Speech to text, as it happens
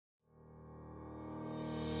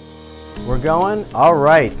We're going? All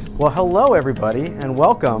right. Well, hello, everybody, and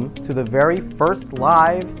welcome to the very first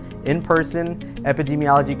live, in-person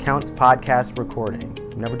Epidemiology Counts podcast recording.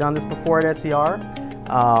 We've never done this before at SER,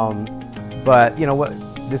 but you know what?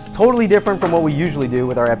 This is totally different from what we usually do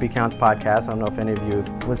with our Epi Counts podcast. I don't know if any of you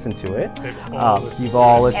have listened to it. You've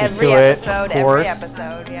all listened to it, of course. Every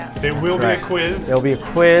episode, yeah. There will be a quiz. There'll be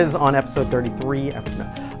a quiz on episode 33.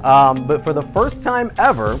 But for the first time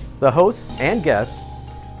ever, the hosts and guests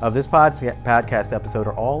of this podcast episode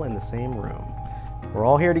are all in the same room. We're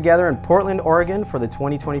all here together in Portland, Oregon for the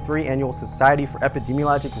 2023 Annual Society for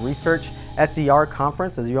Epidemiologic Research SER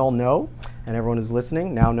Conference, as you all know, and everyone who's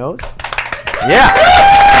listening now knows. Yeah!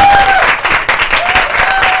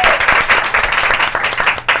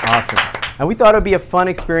 Awesome. And we thought it would be a fun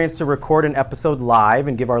experience to record an episode live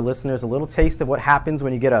and give our listeners a little taste of what happens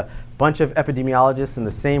when you get a bunch of epidemiologists in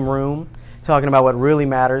the same room talking about what really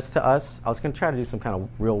matters to us. I was going to try to do some kind of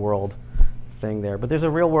real world thing there, but there's a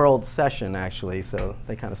real world session actually, so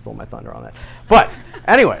they kind of stole my thunder on that. But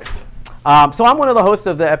anyways, so I'm one of the hosts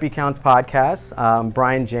of the Epi Counts podcast,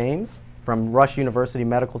 Brian James from Rush University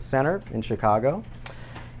Medical Center in Chicago.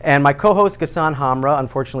 And my co-host Ghassan Hamra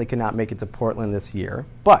unfortunately could not make it to Portland this year,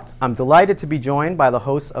 but I'm delighted to be joined by the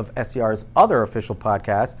hosts of SER's other official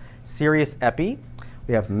podcast, Serious Epi.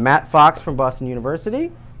 We have Matt Fox from Boston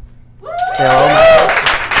University. Say hello, Matt.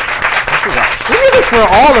 We do this for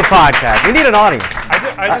all the podcasts. We need an audience.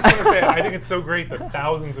 I just want to say, I think it's so great that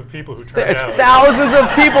thousands of people who try There's out. thousands of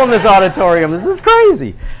people in this auditorium. This is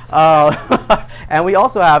crazy. And we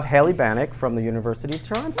also have Haley Bannock from the University of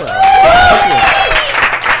Toronto.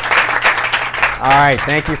 All right,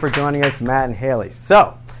 thank you for joining us, Matt and Haley.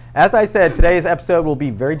 So, as I said, today's episode will be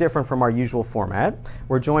very different from our usual format.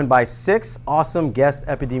 We're joined by 6 awesome guest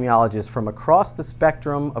epidemiologists from across the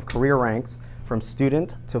spectrum of career ranks, from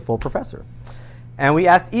student to full professor. And we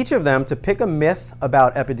asked each of them to pick a myth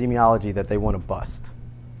about epidemiology that they want to bust.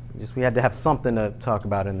 We had to have something to talk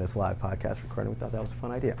about in this live podcast recording. We thought that was a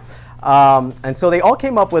fun idea. And so they all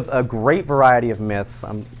came up with a great variety of myths.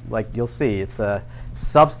 Like you'll see, it's a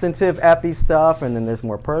substantive epi stuff, and then there's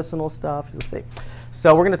more personal stuff. You'll see.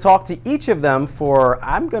 So we're going to talk to each of them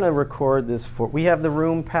I'm going to record this we have the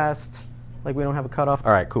room past, like we don't have a cutoff.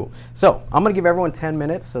 All right, cool. So I'm going to give everyone 10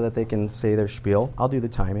 minutes so that they can say their spiel. I'll do the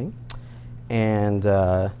timing. And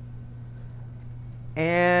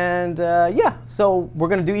yeah, so we're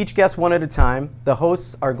going to do each guest one at a time. The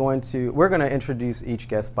hosts we're going to introduce each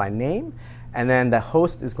guest by name, and then the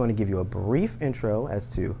host is going to give you a brief intro as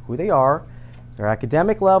to who they are, their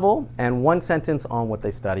academic level, and one sentence on what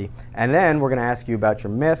they study. And then we're going to ask you about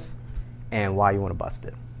your myth and why you want to bust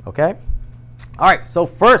it, okay? All right, so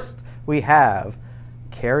first we have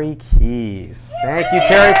Carrie Keys. Thank you,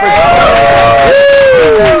 Carrie, for joining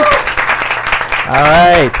us. All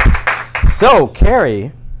right. So,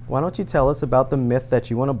 Carrie, why don't you tell us about the myth that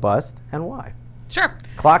you want to bust and why? Sure.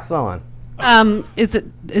 Clock's on. Is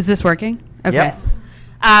this working? Okay. Yes.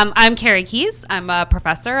 I'm Carrie Keys. I'm a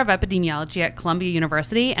professor of epidemiology at Columbia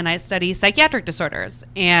University, and I study psychiatric disorders.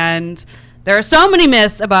 And there are so many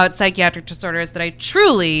myths about psychiatric disorders that I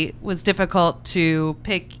truly was difficult to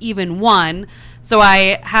pick even one. So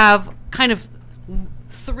I have kind of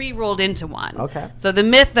 3 rolled into one. Okay. So the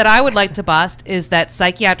myth that I would like to bust is that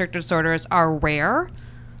psychiatric disorders are rare,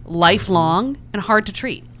 lifelong, and hard to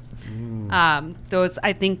treat. Those,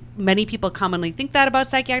 I think many people commonly think that about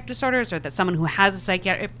psychiatric disorders, or that someone who has a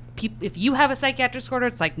psychiatric, if you have a psychiatric disorder,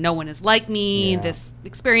 it's like no one is like me. Yeah. This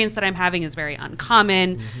experience that I'm having is very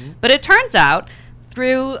uncommon. But it turns out,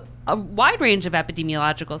 through a wide range of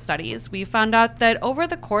epidemiological studies, we found out that over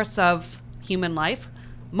the course of human life,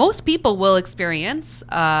 most people will experience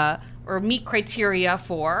or meet criteria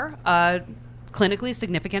for a clinically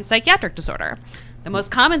significant psychiatric disorder. The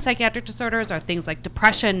most common psychiatric disorders are things like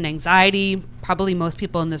depression and anxiety. Probably most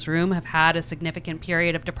people in this room have had a significant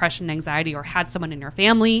period of depression and anxiety, or had someone in your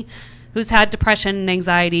family who's had depression and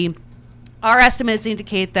anxiety. Our estimates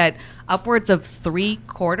indicate that upwards of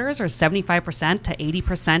 3/4 or 75% to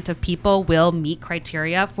 80% of people will meet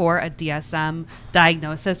criteria for a DSM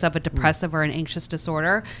diagnosis of a depressive or an anxious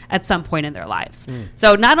disorder at some point in their lives.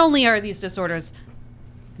 So not only are these disorders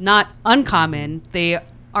not uncommon, they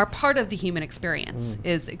are part of the human experience,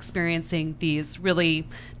 is experiencing these really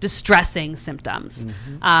distressing symptoms.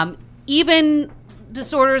 Even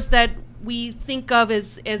disorders that we think of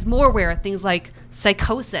as more rare, things like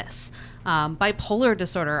psychosis, bipolar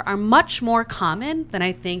disorder, are much more common than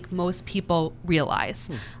I think most people realize.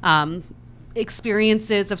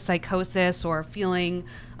 Experiences of psychosis or feeling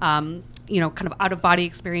kind of out-of-body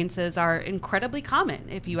experiences are incredibly common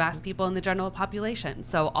if you ask people in the general population.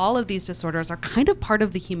 So all of these disorders are kind of part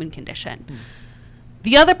of the human condition.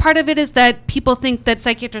 The other part of it is that people think that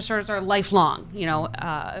psychiatric disorders are lifelong.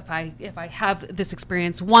 If I have this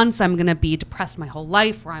experience once, I'm going to be depressed my whole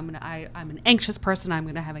life, or I'm an anxious person, I'm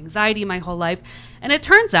going to have anxiety my whole life. And it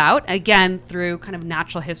turns out, again, through kind of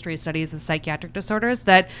natural history studies of psychiatric disorders,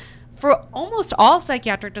 that for almost all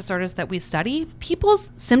psychiatric disorders that we study,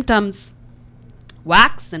 people's symptoms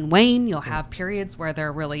wax and wane. You'll have periods where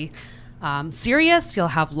they're really serious. You'll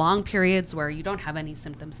have long periods where you don't have any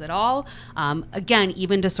symptoms at all. Again,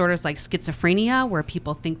 even disorders like schizophrenia, where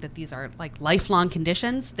people think that these are like lifelong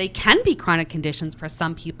conditions, they can be chronic conditions for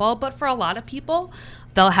some people, but for a lot of people,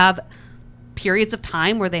 they'll have periods of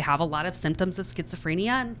time where they have a lot of symptoms of schizophrenia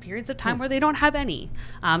and periods of time where they don't have any.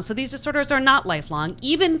 So these disorders are not lifelong.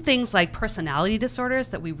 Even things like personality disorders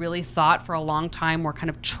that we really thought for a long time were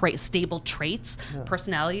kind of stable traits,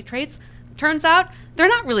 personality traits, turns out they're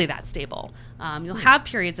not really that stable. You'll have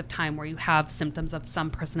periods of time where you have symptoms of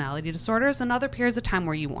some personality disorders and other periods of time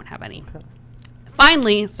where you won't have any. Okay.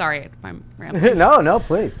 Finally, sorry, I'm rambling. No,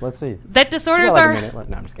 please. Let's see. That disorders are... No,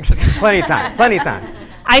 I'm just kidding. Plenty of time.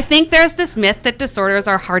 I think there's this myth that disorders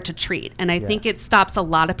are hard to treat, and I think it stops a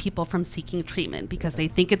lot of people from seeking treatment because they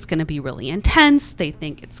think it's going to be really intense. They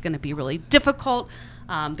think it's going to be really difficult.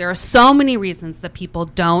 There are so many reasons that people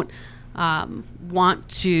don't want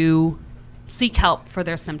to seek help for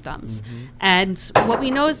their symptoms. And what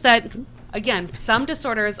we know is that, again, some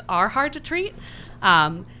disorders are hard to treat,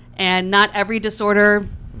 and not every disorder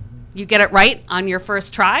you get it right on your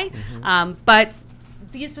first try, but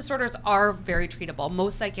these disorders are very treatable.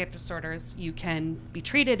 Most psychiatric disorders you can be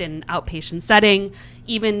treated in an outpatient setting.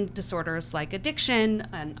 Even disorders like addiction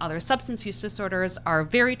and other substance use disorders are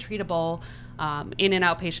very treatable in an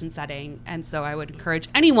outpatient setting. And so I would encourage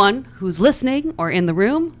anyone who's listening or in the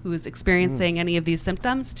room who's experiencing any of these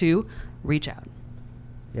symptoms to reach out.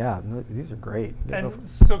 Yeah, these are great. And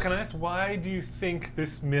so can I ask, why do you think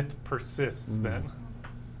this myth persists then?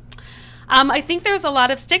 I think there's a lot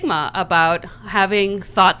of stigma about having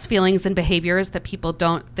thoughts, feelings, and behaviors that people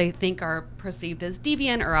they think are perceived as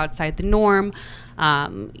deviant or outside the norm.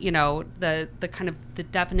 The kind of the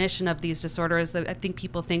definition of these disorders, that I think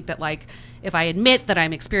people think that, like, if I admit that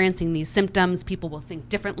I'm experiencing these symptoms, people will think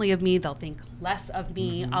differently of me. They'll think less of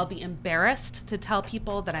me. I'll be embarrassed to tell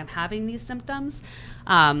people that I'm having these symptoms.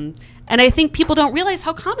 And I think people don't realize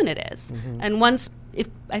how common it is. And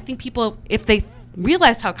if they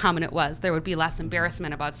realized how common it was, there would be less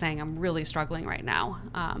embarrassment about saying I'm really struggling right now.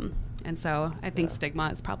 And so I think stigma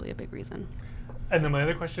is probably a big reason. And then my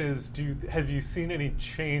other question is, have you seen any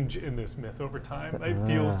change in this myth over time? It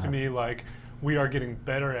feels to me like we are getting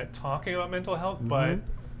better at talking about mental health, but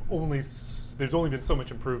there's only been so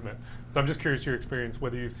much improvement. So I'm just curious your experience,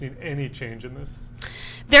 whether you've seen any change in this.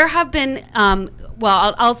 There have been,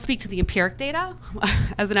 I'll speak to the empiric data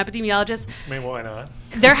as an epidemiologist. I mean, why not?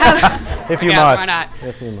 There have, if you must. Why not?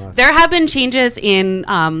 If you must. There have been changes in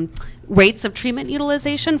rates of treatment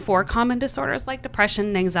utilization for common disorders like depression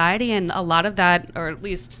and anxiety, and a lot of that, or at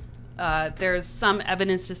least there's some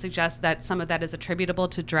evidence to suggest that some of that is attributable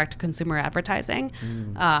to direct-to-consumer advertising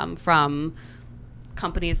from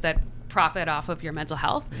companies that profit off of your mental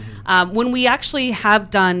health. When we actually have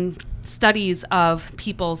done studies of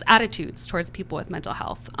people's attitudes towards people with mental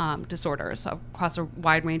health disorders across a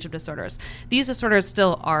wide range of disorders, these disorders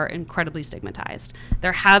still are incredibly stigmatized.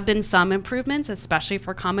 There have been some improvements, especially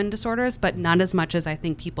for common disorders, but not as much as I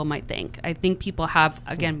think people might think. I think people have,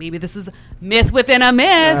 again, maybe this is myth within a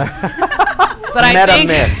myth, but I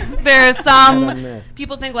think there's some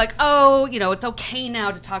people think like, oh, it's okay now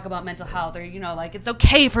to talk about mental health, or, like it's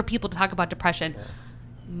okay for people to talk about depression.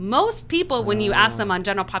 Most people, when you ask them on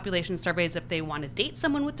general population surveys if they want to date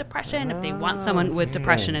someone with depression, if they want someone with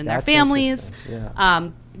depression in their families,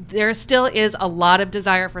 there still is a lot of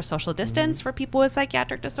desire for social distance for people with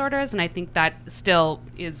psychiatric disorders, and I think that still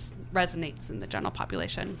resonates in the general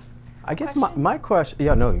population. I guess my question,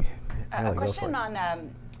 a question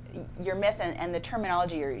on your myth and the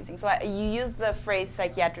terminology you're using. So you use the phrase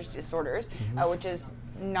psychiatric disorders, which is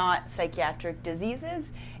not psychiatric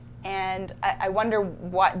diseases. And I wonder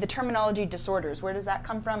what the terminology disorders, where does that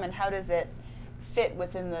come from, and how does it fit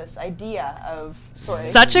within this idea of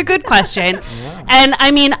Such a good question. And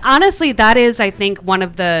I mean, honestly, that is, I think, one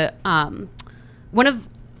of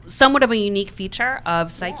somewhat of a unique feature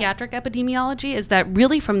of psychiatric epidemiology is that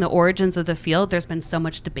really from the origins of the field, there's been so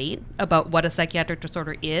much debate about what a psychiatric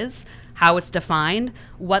disorder is, how it's defined,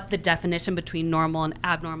 what the definition between normal and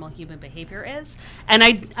abnormal human behavior is. And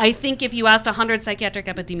I think if you asked 100 psychiatric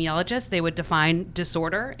epidemiologists, they would define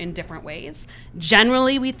disorder in different ways.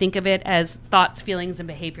 Generally, we think of it as thoughts, feelings, and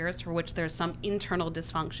behaviors for which there's some internal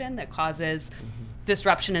dysfunction that causes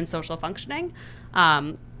disruption in social functioning,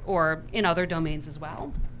 or in other domains as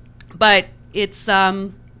well. But it's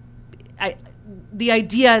the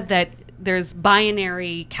idea that there's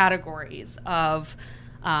binary categories of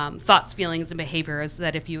thoughts, feelings, and behaviors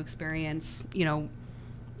that if you experience,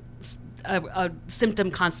 a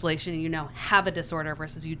symptom constellation, have a disorder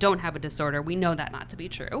versus you don't have a disorder. We know that not to be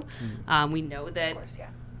true. We know that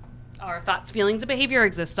our thoughts, feelings, and behavior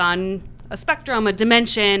exist on a spectrum, a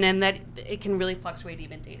dimension, and that it can really fluctuate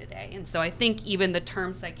even day to day. And so I think even the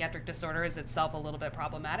term psychiatric disorder is itself a little bit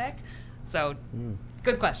problematic. So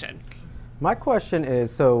good question. My question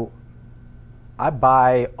is, so I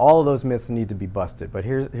buy all of those myths need to be busted, but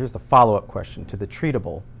here's the follow-up question to the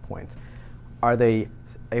treatable points. Are they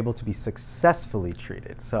able to be successfully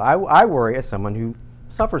treated? So I worry as someone who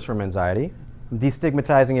suffers from anxiety. I'm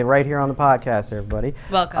destigmatizing it right here on the podcast, everybody.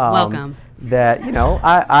 Welcome. That,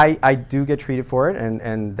 I do get treated for it,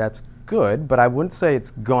 and that's good, but I wouldn't say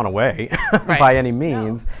it's gone away by any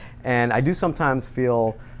means. No. And I do sometimes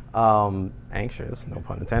feel anxious, no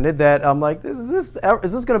pun intended, that I'm like, is this going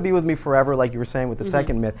to be with me forever, like you were saying with the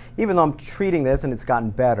second myth? Even though I'm treating this and it's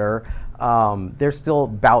gotten better, there's still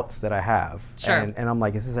bouts that I have. Sure. And I'm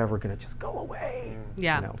like, is this ever going to just go away?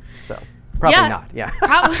 Yeah. So probably not. Yeah.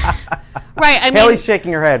 Probably. Right. I mean, Haley's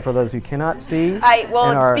shaking her head for those who cannot see.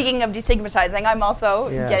 Speaking of destigmatizing, I'm also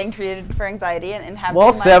getting treated for anxiety and having.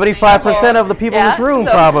 Well, 75% of the people in this room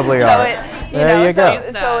probably are. There you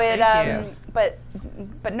go.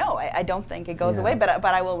 But no, I don't think it goes away. But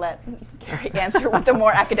I will let Carrie answer with the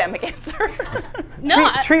more academic answer.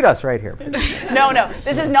 Treat us right here. No,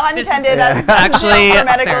 this is not intended as actually for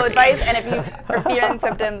medical advice. And if you are feeling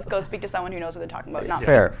symptoms, go speak to someone who knows what they're talking about. Not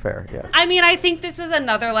fair. Yes. I mean, I think this is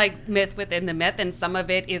another myth within the myth, and some of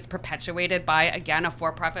it is perpetuated by, again, a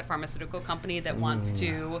for-profit pharmaceutical company that wants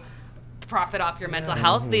to profit off your mental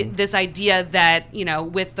health. This idea that,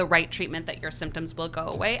 with the right treatment that your symptoms will go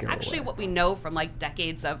away. Actually, what we know from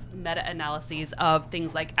decades of meta-analyses of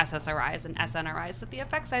things like SSRIs and SNRIs, that the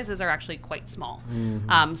effect sizes are actually quite small.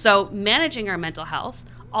 So managing our mental health,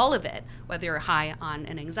 all of it, whether you're high on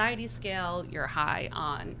an anxiety scale, you're high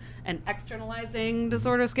on an externalizing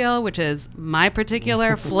disorder scale, which is my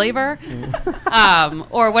particular flavor,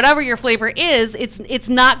 or whatever your flavor is, it's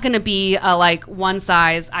not going to be a one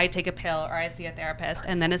size, I take a pill or I see a therapist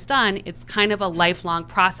and then it's done. It's kind of a lifelong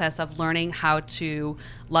process of learning how to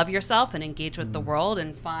love yourself and engage with the world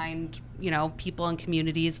and find, people and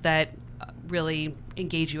communities that really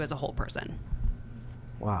engage you as a whole person.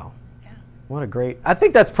 Wow. What a great, I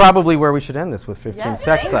think that's probably where we should end this with 15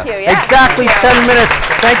 seconds. Thank you. Exactly 10 minutes.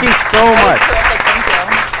 Thank you so much. Terrific.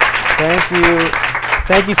 Thank you.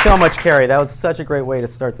 Thank you so much, Carrie. That was such a great way to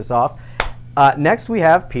start this off. Next, we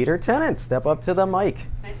have Peter Tennant. Step up to the mic. Can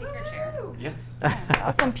I take your chair? Yes.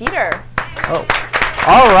 Welcome, Peter. Oh,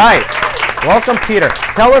 all right. Welcome, Peter.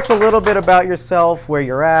 Tell us a little bit about yourself, where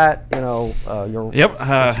you're at, your...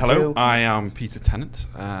 Hello, I am Peter Tennant.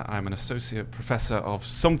 I'm an associate professor of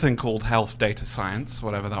something called health data science,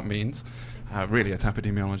 whatever that means. Really at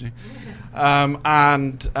epidemiology.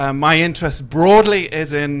 And my interest broadly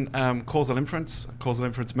is in causal inference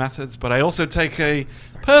methods, but I also take a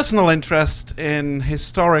personal interest in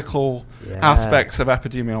historical aspects of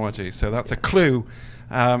epidemiology. So that's a clue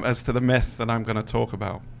as to the myth that I'm going to talk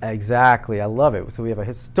about. Exactly. I love it. So we have a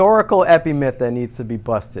historical epi-myth that needs to be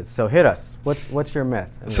busted. So hit us. What's your myth?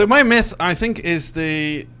 So my myth, I think, is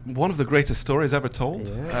one of the greatest stories ever told,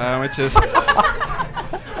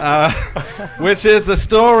 which is the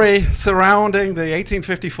story surrounding the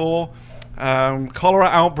 1854 cholera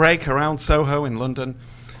outbreak around Soho in London.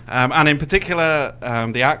 And in particular,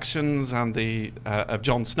 the actions and of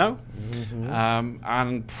Jon Snow.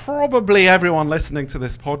 And probably everyone listening to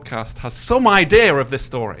this podcast has some idea of this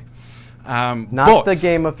story. Not the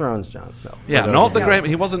Game of Thrones Jon Snow. Yeah, not the great.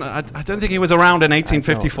 He wasn't. I don't think he was around in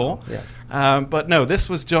 1854. Yes. But no, this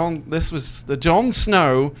was the Jon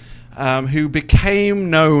Snow who became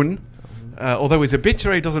known. Although his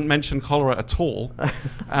obituary doesn't mention cholera at all,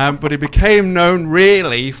 but he became known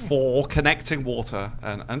really for connecting water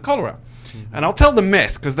and cholera. And I'll tell the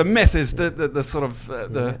myth, because the myth is the sort of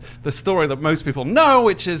the story that most people know,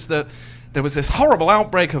 which is that there was this horrible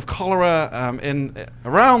outbreak of cholera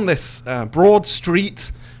around this broad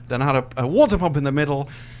street that had a water pump in the middle.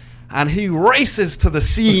 and he races to the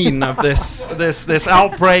scene of this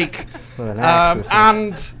outbreak.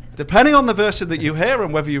 And depending on the version that you hear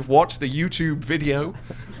and whether you've watched the YouTube video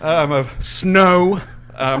of Snow,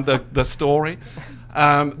 the story,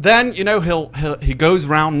 then he goes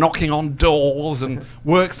around knocking on doors and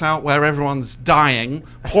works out where everyone's dying,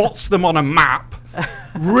 plots them on a map,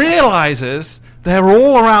 realizes they're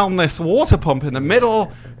all around this water pump in the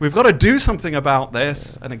middle. We've got to do something about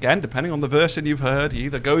this. And again, depending on the version you've heard, he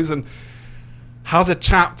either goes and has a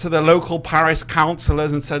chat to the local parish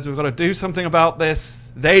councillors and says, we've got to do something about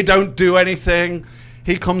this. They don't do anything.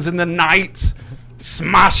 He comes in the night,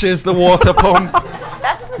 smashes the water pump.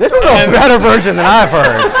 This is a better version than I've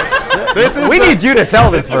heard. We need you to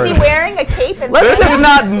tell this version. Is he wearing a cape? And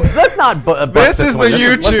let's not bust this is the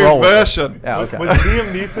YouTube version. Yeah, okay. Was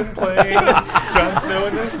Liam Neeson playing Jon Snow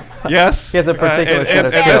in this? Yes. He has a particular set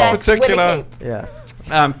of this particular. Yes.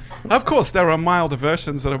 Of course, there are milder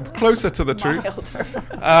versions that are closer to the truth.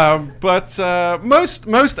 But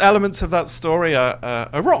most elements of that story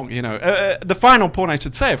are wrong. The final point I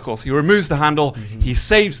should say, of course, he removes the handle, he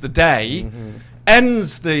saves the day,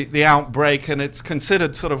 ends the outbreak, and it's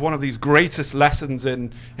considered sort of one of these greatest lessons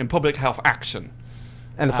in public health action.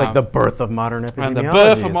 And it's like the birth of modern epidemiology. And the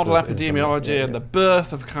birth of modern epidemiology and the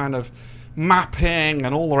birth of kind of mapping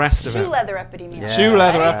and all the rest of it. Shoe leather epidemiology. Shoe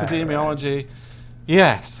leather epidemiology.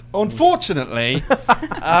 Yes. Unfortunately,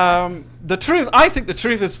 I think the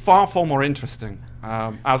truth is far more interesting,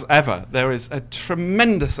 as ever. There is a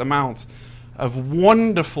tremendous amount of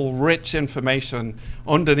wonderful, rich information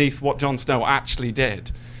underneath what Jon Snow actually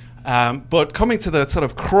did. But coming to the sort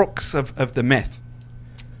of crux of the myth.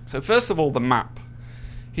 So first of all, the map.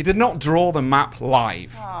 He did not draw the map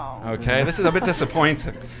live. Oh. Okay, this is a bit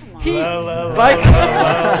disappointing.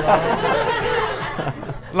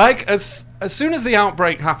 As soon as the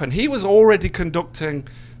outbreak happened, he was already conducting.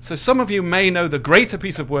 So some of you may know the greater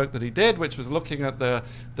piece of work that he did, which was looking at the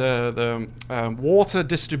water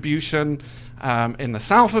distribution in the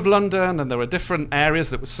south of London, and there were different areas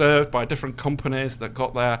that were served by different companies that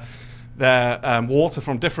got their water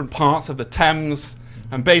from different parts of the Thames,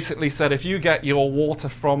 and basically said if you get your water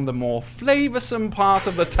from the more flavoursome part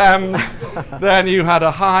of the Thames, then you had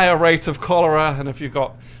a higher rate of cholera, and if you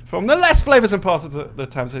got from the less flavoursome part of the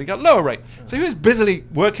Thames, then you got lower rate. So he was busily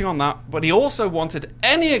working on that, but he also wanted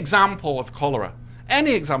any example of cholera,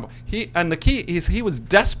 any example. And the key is he was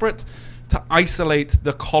desperate to isolate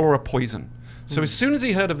the cholera poison. So as soon as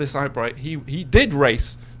he heard of this outbreak, he did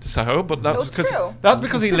race to Soho, but that's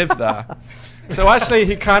because he lived there. So actually,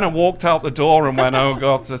 he kind of walked out the door and went, "Oh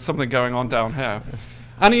God, there's something going on down here,"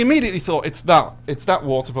 and he immediately thought, "It's that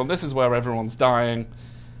water pump. This is where everyone's dying."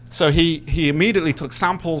 So he immediately took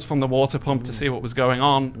samples from the water pump to see what was going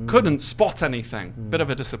on. Couldn't spot anything. Bit of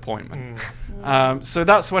a disappointment. So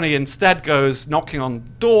that's when he instead goes knocking on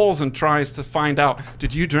doors and tries to find out,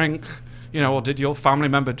 did you drink, or did your family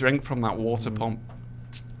member drink from that water pump?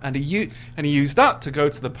 And he used that to go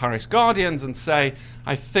to the parish guardians and say,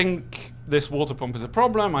 I think this water pump is a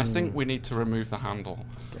problem. I think we need to remove the handle,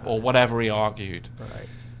 or whatever he argued. Right.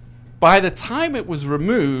 By the time it was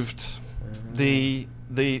removed, the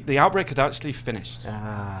outbreak had actually finished.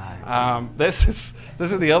 This is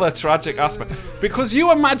the other tragic aspect, because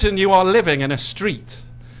you imagine you are living in a street,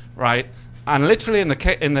 right? And literally in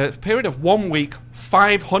the period of 1 week,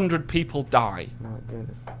 500 people die. Oh,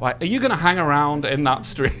 goodness. Right? Are you going to hang around in that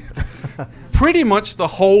street? Pretty much the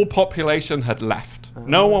whole population had left.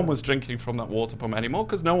 No one was drinking from that water pump anymore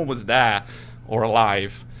because no one was there or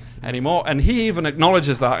alive anymore. And he even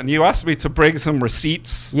acknowledges that. And you asked me to bring some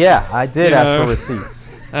receipts. Yeah, I did ask for receipts.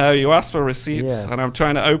 You asked for receipts, yes. And I'm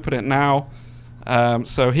trying to open it now.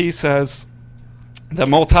 So he says, the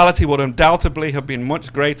mortality would undoubtedly have been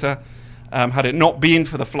much greater had it not been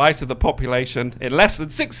for the flight of the population. In less than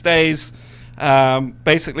 6 days,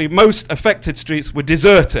 basically most affected streets were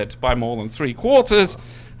deserted by more than 3/4.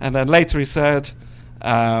 And then later he said,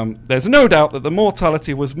 there's no doubt that the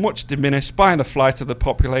mortality was much diminished by the flight of the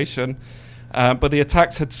population, but the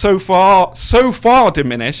attacks had so far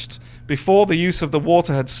diminished before the use of the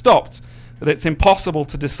water had stopped that it's impossible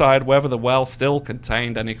to decide whether the well still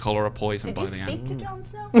contained any cholera poison by the end. Did you speak to Jon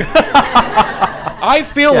Snow? I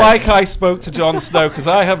feel like I spoke to Jon Snow because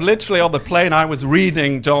I have literally on the plane I was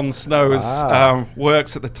reading Jon Snow's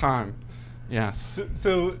works at the time. Yes.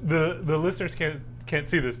 So the listeners can't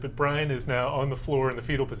see this, but Brian is now on the floor in the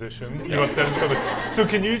fetal position. You upset him so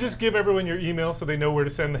can you just give everyone your email so they know where to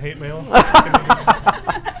send the hate mail?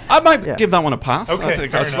 I might give that one a pass. Okay, I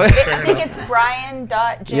think, fair actually. enough, fair I think it's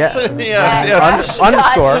Brian.James. Yes.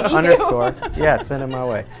 Underscore. Yeah, send it my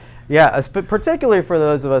way. Yeah, particularly for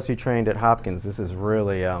those of us who trained at Hopkins, this is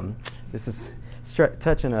really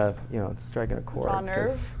touching striking a chord. Raw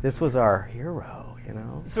nerve. This was our hero, you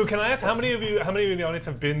know. So can I ask how many of you in the audience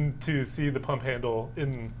have been to see the pump handle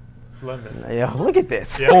in London? Yeah, look at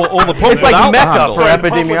this. Yeah. All the pumps It's like without the Mecca handle. for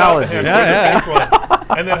epidemiology. Yeah.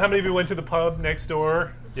 And then how many of you went to the pub next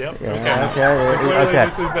door? Yep. Yeah, Okay. okay. So clearly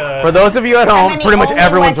this is, For those of you at How home, many pretty much only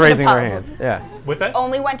everyone's went to the raising their pub? hands. Yeah. What's that?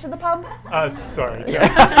 Only went to the pub? Sorry.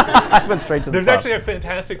 I went straight to the There's pub. actually a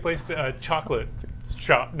fantastic place, chocolate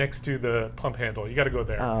shop next to the pump handle. You got to go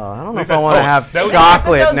there. Oh, I don't At know least if I want to that's- have that was-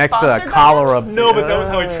 chocolate episode next to the sponsored by cholera. No, but that was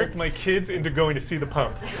how I tricked my kids into going to see the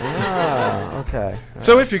pump. Oh, okay.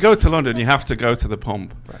 So if you go to London, you have to go to the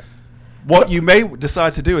pump. Right. What you may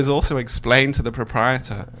decide to do is also explain to the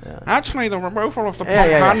proprietor, actually, the removal of the pump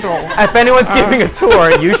handle If anyone's giving a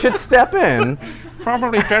tour, you should step in.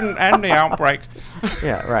 probably didn't end the outbreak.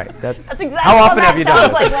 Yeah, right. That's That's exactly how what often that have you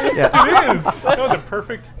done sounds this? like when Yeah. It is. That was a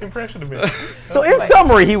perfect impression of me. So in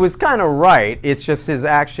summary, he was kind of right. It's just his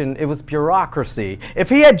action, it was bureaucracy. If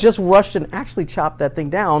he had just rushed and actually chopped that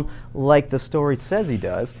thing down like the story says he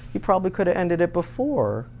does, he probably could have ended it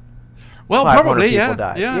before. Well, 500 probably, people yeah.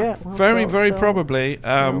 died. Yeah, well, very so, probably.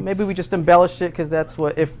 maybe we just embellished it because that's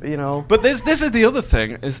what, But this is the other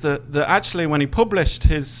thing, is that actually when he published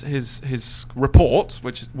his report,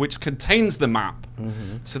 which contains the map,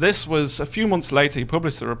 so this was a few months later, he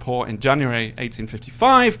published the report in January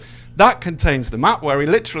 1855, that contains the map where he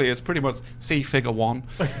literally is pretty much, see figure 1,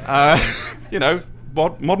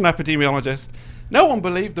 modern epidemiologist. No one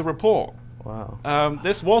believed the report. Wow.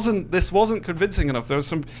 This wasn't convincing enough. There was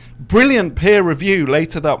some brilliant peer review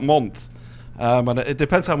later that month, and it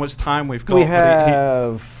depends how much time we've got. We but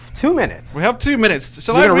have 2 minutes. we have 2 minutes.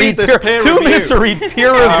 Shall You're I gonna read this peer two review? minutes to read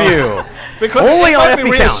peer review. Because Only it on might be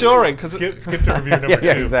Epi Counts. reassuring. 'Cause Skip to review number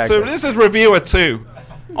Yeah, 2. exactly. so this is reviewer 2.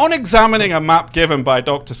 On examining a map given by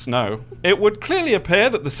Dr. Snow, it would clearly appear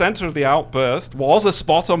that the centre of the outburst was a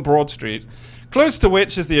spot on Broad Street, close to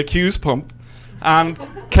which is the accused pump, and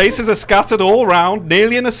cases are scattered all round,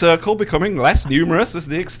 nearly in a circle, becoming less numerous as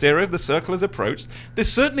the exterior of the circle is approached.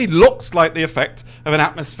 This certainly looks like the effect of an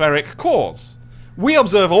atmospheric cause. We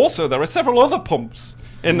observe also there are several other pumps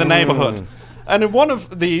in the neighbourhood. And in one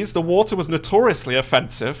of these, the water was notoriously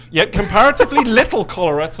offensive, yet comparatively little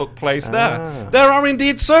cholera took place there. There are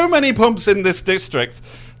indeed so many pumps in this district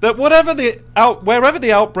that wherever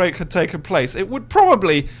the outbreak had taken place, it would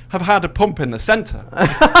probably have had a pump in the centre.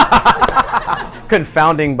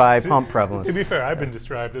 Confounding by pump prevalence. To be fair, I've been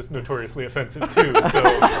described as notoriously offensive too, so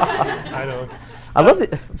I don't. I love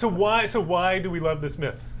it. So why do we love this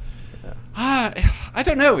myth? I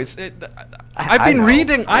don't know. I've I been know.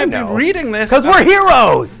 reading. I I've know. been reading this Because we're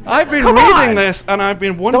heroes. I've been Come reading on. this, and I've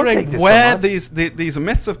been take wondering this where from us. these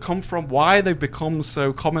myths have come from, why they've become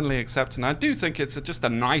so commonly accepted. And I do think it's just a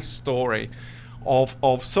nice story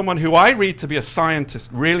of someone who I read to be a scientist,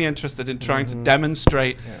 really interested in trying to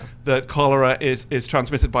demonstrate that cholera is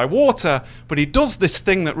transmitted by water, but he does this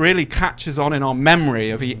thing that really catches on in our memory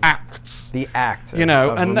of he acts. The act. You know,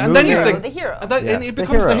 of and then you removing- think The hero. and, that, and Yes, he the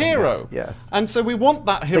becomes the hero. hero. Yes. And so we want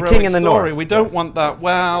that heroic king in the story. north. We don't Yes. want that.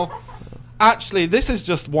 Well, actually, this is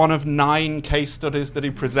just one of 9 case studies that he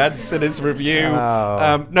presents in his review.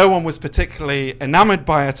 Oh. No one was particularly enamored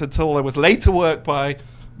by it until there was later work by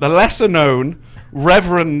the lesser known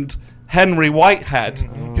Reverend Henry Whitehead,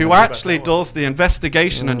 who actually does the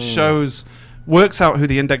investigation and works out who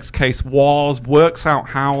the index case was, works out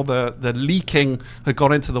how the leaking had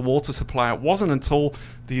got into the water supply. It wasn't until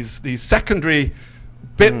these secondary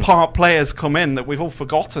bit part players come in that we've all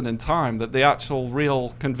forgotten in time that the actual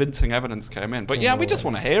real convincing evidence came in. But yeah, we just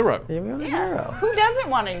want a hero. Yeah, we want a Yeah. hero. Who doesn't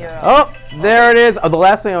want a hero? Oh, there it is. Oh, the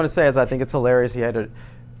last thing I want to say is I think it's hilarious he had to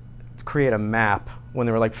create a map when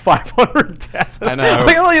there were like 500 deaths. I know. Like,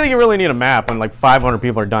 I don't think you really need a map when like 500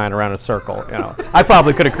 people are dying around a circle. You know, I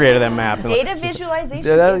probably could have created that map. Data visualization.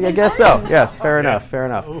 Yeah, is I guess so. important. Yes, fair enough. Fair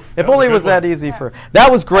enough. Oof, If that was only a it was good that one. easy for. That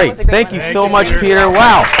was great. was a good Thank one. you Thank so you, much, Peter. Peter.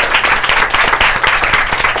 Wow.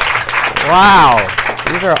 Wow.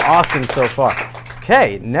 These are awesome so far.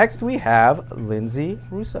 Okay, next we have Lindsay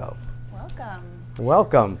Russo.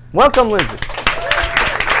 Welcome. Welcome, Lindsay.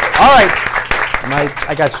 All right.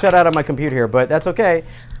 I got shut out of my computer here, but that's okay.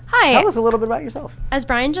 Hi. Tell us a little bit about yourself. As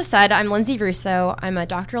Brian just said, I'm Lindsay Russo. I'm a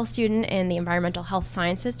doctoral student in the Environmental Health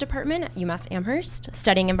Sciences Department at UMass Amherst,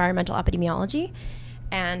 studying environmental epidemiology.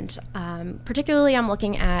 And particularly, I'm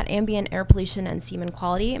looking at ambient air pollution and semen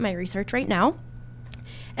quality in my research right now.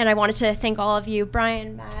 And I wanted to thank all of you,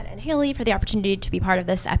 Brian, Matt, and Haley, for the opportunity to be part of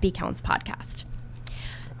this Epi Counts podcast.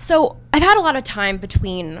 So I've had a lot of time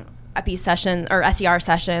between epi sessions or SER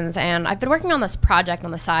sessions, and I've been working on this project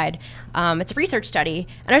on the side. It's a research study,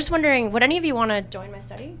 and I was just wondering, would any of you want to join my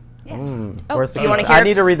study? Yes. Where's the do you wanna consent? hear- I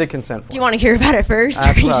need to read the consent form. Do you want to hear about it first?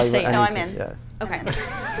 Or can you just say No, I'm in. Yeah. Okay.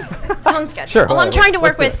 Sounds good. Sure. Well, I'm trying to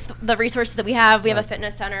work Let's do with the resources that we have. We have a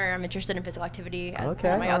fitness center. I'm interested in physical activity as Okay.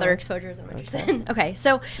 one of my other exposures I'm interested in. Okay,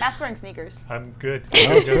 so Matt's wearing sneakers. I'm good.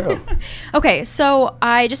 Oh, true. okay, so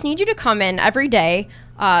I just need you to come in every day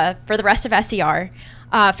for the rest of SER,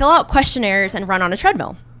 fill out questionnaires, and run on a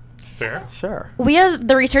treadmill. Fair. Sure. We as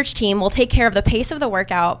the research team will take care of the pace of the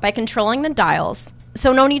workout by controlling the dials,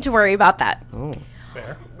 so no need to worry about that. Oh.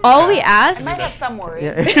 Fair. All we I ask, might have some worry.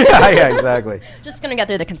 Yeah. Yeah, exactly. just gonna get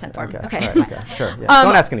through the consent form. Okay. All right, okay. Sure. Yeah.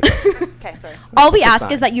 Don't ask any questions. Okay, sorry. All we That's ask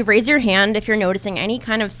fine. is that you raise your hand if you're noticing any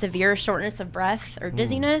kind of severe shortness of breath or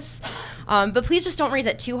dizziness. But please just don't raise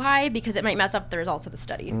it too high because it might mess up the results of the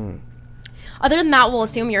study. Other than that, we'll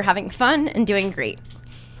assume you're having fun and doing great.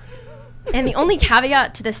 And the only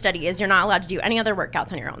caveat to this study is you're not allowed to do any other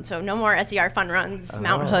workouts on your own. So no more SER fun runs,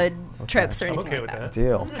 Mount Hood trips, or I'm anything okay like with that. that.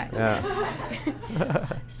 Deal. Yeah.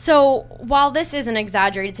 So while this is an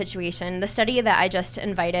exaggerated situation, the study that I just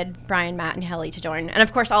invited Brian, Matt, and Haley to join, and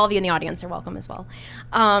of course all of you in the audience are welcome as well,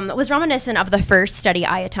 was reminiscent of the first study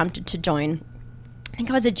I attempted to join. I think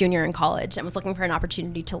I was a junior in college and was looking for an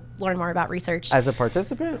opportunity to learn more about research. As a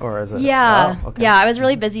participant or as a? Yeah, Oh, okay. yeah. I was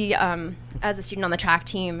really busy as a student on the track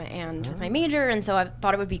team and with my major, and so I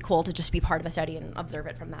thought it would be cool to just be part of a study and observe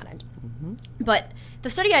it from that end. But the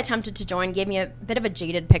study I attempted to join gave me a bit of a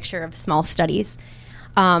jaded picture of small studies.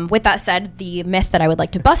 With that said, the myth that I would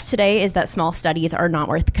like to bust today is that small studies are not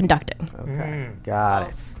worth conducting. Okay. Got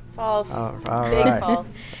it. False. All Big right.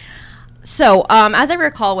 false. So, as I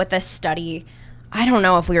recall with this study, I don't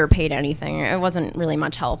know if we were paid anything. It wasn't really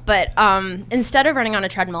much help. But instead of running on a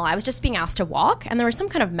treadmill, I was just being asked to walk, and there was some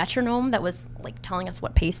kind of metronome that was like telling us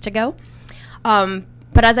what pace to go.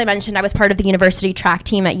 But as I mentioned, I was part of the university track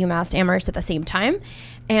team at UMass Amherst at the same time,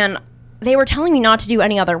 and they were telling me not to do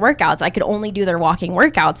any other workouts. I could only do their walking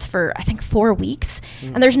workouts for, I think, 4 weeks,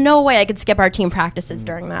 and there's no way I could skip our team practices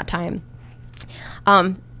during that time.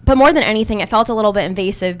 But more than anything, it felt a little bit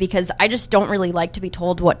invasive because I just don't really like to be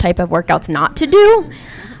told what type of workouts not to do.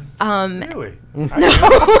 Really?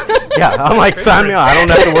 Yeah, I'm like, sign me on. I don't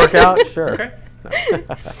have to work out. Sure.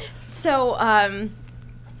 Okay. So,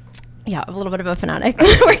 yeah, a little bit of a fanatic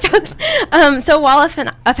with workouts. So while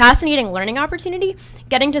a fascinating learning opportunity,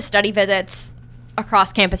 getting to study visits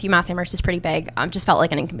across campus UMass Amherst is pretty big. Just felt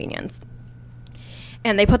like an inconvenience.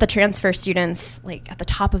 And they put the transfer students like at the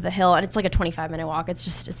top of the hill, and it's like a 25-minute walk.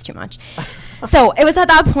 It's too much. So it was at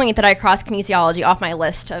that point that I crossed kinesiology off my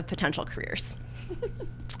list of potential careers.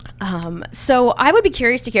 So I would be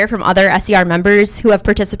curious to hear from other SER members who have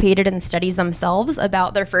participated in studies themselves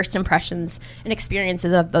about their first impressions and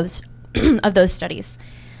experiences of those of those studies.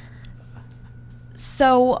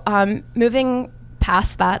 So moving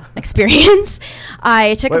past that experience,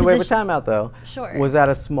 I took a position. Wait, time out though. Sure. Was that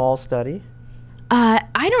a small study?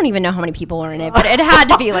 I don't even know how many people were in it, but it had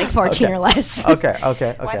to be like 14 Okay. or less.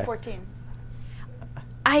 Okay. Why 14?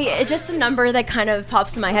 It's just a number that kind of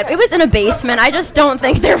pops in my head. It was in a basement. I just don't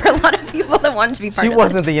think there were a lot of people that wanted to be part She of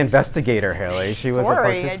wasn't this. the investigator, Haley. She was a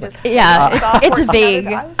Sorry, I participant. just Yeah, saw it's 1400.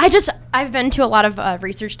 vague. I've been to a lot of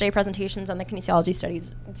research day presentations on the kinesiology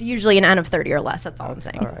studies. It's usually an N of 30 or less. That's all I'm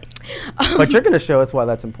saying. All right. But you're going to show us why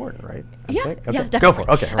that's important, right? I Yeah, think? yeah, Okay. definitely. Go for it.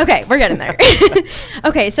 Okay. all right. Okay, we're getting there.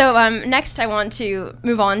 Okay, so next I want to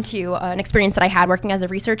move on to an experience that I had working as a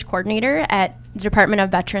research coordinator at the Department of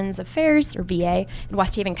Veterans Affairs, or VA, in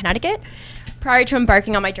West Haven, Connecticut, prior to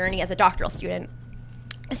embarking on my journey as a doctoral student.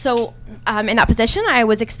 So in that position, I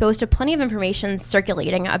was exposed to plenty of information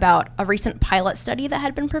circulating about a recent pilot study that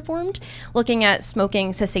had been performed looking at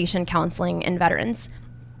smoking cessation counseling in veterans.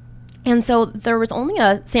 And so there was only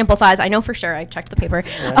a sample size, I know for sure, I checked the paper.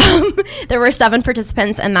 There were 7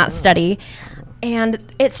 participants in that study.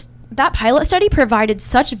 And that pilot study provided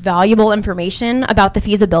such valuable information about the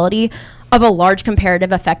feasibility of a large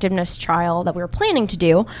comparative effectiveness trial that we were planning to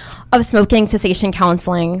do of smoking cessation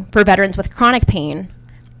counseling for veterans with chronic pain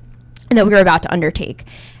that we were about to undertake.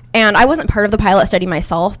 And I wasn't part of the pilot study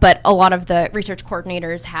myself, but a lot of the research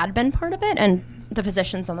coordinators had been part of it and the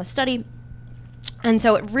physicians on the study. And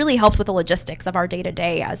so it really helped with the logistics of our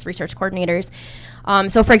day-to-day as research coordinators.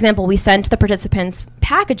 So, for example, we sent the participants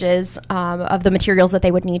packages of the materials that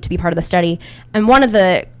they would need to be part of the study. And one of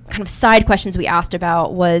the kind of side questions we asked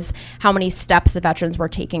about was how many steps the veterans were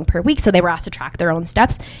taking per week. So they were asked to track their own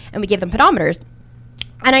steps, and we gave them pedometers.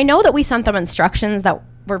 And I know that we sent them instructions that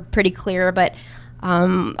were pretty clear, but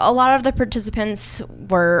A lot of the participants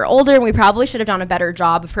were older, and we probably should have done a better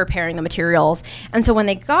job of preparing the materials. And so when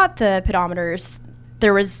they got the pedometers,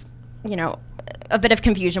 there was, a bit of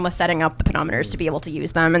confusion with setting up the pedometers to be able to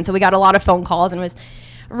use them. And so we got a lot of phone calls, and it was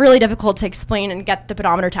really difficult to explain and get the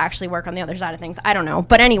pedometer to actually work on the other side of things. I don't know.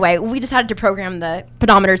 But anyway, we decided to program the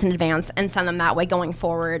pedometers in advance and send them that way going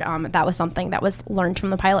forward. That was something that was learned from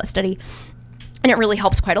the pilot study. And it really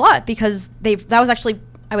helped quite a lot because that was actually,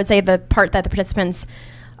 I would say, the part that the participants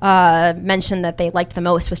mentioned that they liked the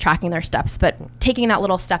most was tracking their steps. But taking that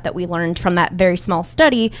little step that we learned from that very small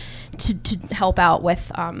study to help out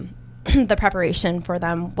with the preparation for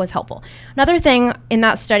them was helpful. Another thing in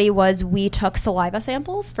that study was we took saliva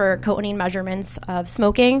samples for cotinine measurements of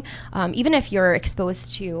smoking. Even if you're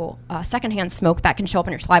exposed to secondhand smoke, that can show up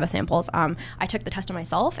in your saliva samples. I took the test on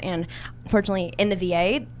myself, and unfortunately in the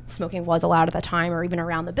VA, smoking was allowed at the time, or even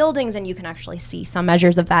around the buildings, and you can actually see some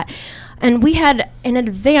measures of that. And we had in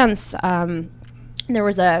advance, there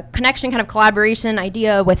was a connection, kind of collaboration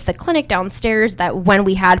idea with the clinic downstairs that when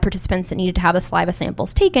we had participants that needed to have the saliva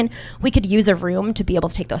samples taken, we could use a room to be able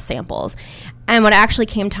to take those samples. And when it actually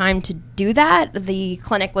came time to do that, the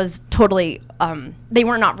clinic was totally, they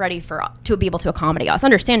were not ready to be able to accommodate us.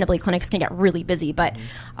 Understandably, clinics can get really busy, but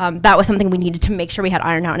that was something we needed to make sure we had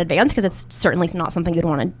ironed out in advance, because it's certainly not something you'd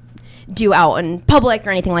want to do out in public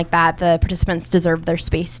or anything like that. The participants deserve their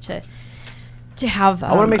space to have.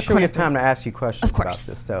 I want to make sure we have time to ask you questions about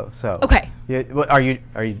this. So okay. Are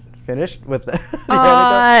you finished with the?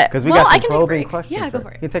 Because we got some probing questions. Yeah, go for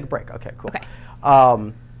it. You can take a break. Okay, cool.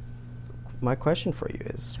 Okay. My question for you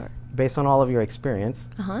is, based on all of your experience,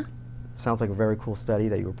 sounds like a very cool study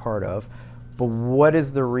that you were part of. But what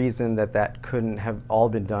is the reason that couldn't have all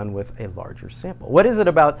been done with a larger sample? What is it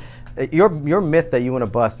about your myth that you want to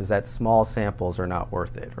bust is that small samples are not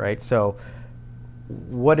worth it, right? So.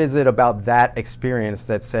 What is it about that experience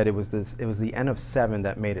that said it was the N of 7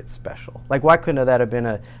 that made it special? Like, why couldn't that have been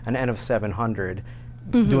an N of 700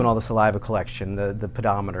 doing all the saliva collection, the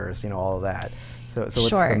pedometers, all of that? So what's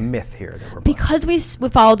the myth here that we're because we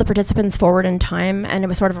followed the participants forward in time, and it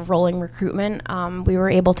was sort of a rolling recruitment, we were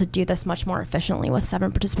able to do this much more efficiently with 7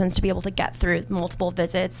 participants to be able to get through multiple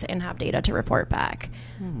visits and have data to report back.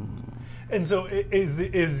 And so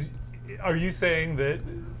are you saying that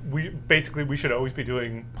we should always be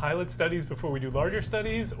doing pilot studies before we do larger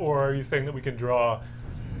studies, or are you saying that we can draw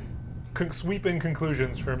sweeping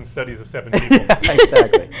conclusions from studies of 7 people? Yeah,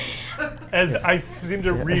 exactly. As I seem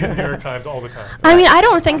to read in the New York Times all the time. I mean, I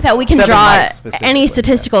don't think that we can draw any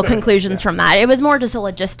statistical conclusions from that. It was more just a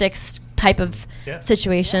logistics type of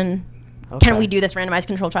situation. Okay. Can we do this randomized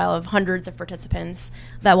control trial of hundreds of participants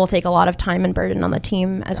that will take a lot of time and burden on the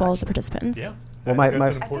team as well as the participants? Yeah. Well,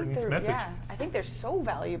 that's an important message. Yeah, I think they're so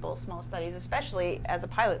valuable, small studies, especially as a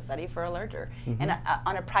pilot study for a larger. And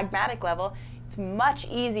on a pragmatic level, it's much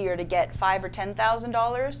easier to get $5,000 or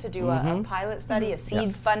 $10,000 to do a pilot study, a seed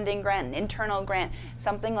funding grant, an internal grant,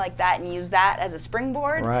 something like that, and use that as a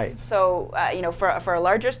springboard. Right. So, for a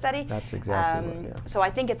larger study. That's exactly So I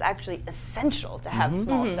think it's actually essential to have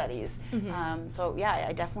small studies. So yeah,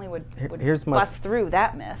 I definitely would bust through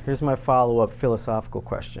that myth. Here's my follow-up philosophical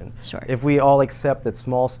question. Sure. If we all accept that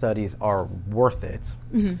small studies are worth it,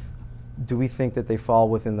 do we think that they fall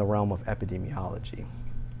within the realm of epidemiology?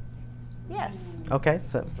 Yes. Okay,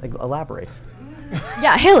 so elaborate.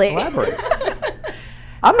 Yeah, Haley. Elaborate.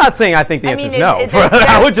 I'm not saying I think the answer is no.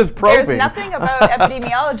 I would just probe. There's nothing about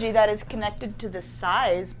epidemiology that is connected to the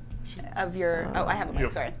size of your. I have a mic.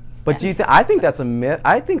 Sorry. But do you I think that's a myth.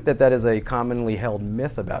 I think that is a commonly held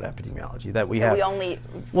myth about epidemiology that we have. We only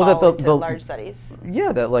fall into large studies.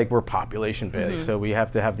 Yeah, that we're population based, so we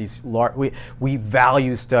have to have these large. We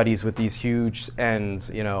value studies with these huge ends.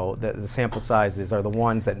 The sample sizes are the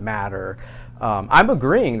ones that matter. I'm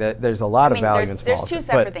agreeing that there's a lot of value in small. There's two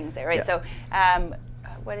separate things there, right? Yeah. So.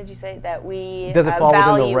 What did you say? That we Does it fall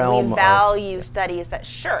within the realm we value studies that,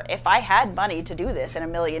 sure, if I had money to do this in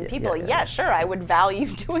 1 million people, sure, I would value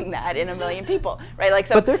doing that in 1 million people, right?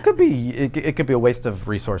 So. But there could be, it could be a waste of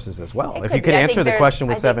resources as well. If you could answer the question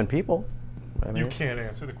with 7 people. You can't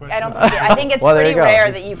answer the question. I think it's pretty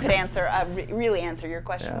rare that you could really answer your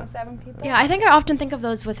question with 7 people. Yeah, I think I often think of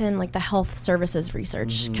those within the health services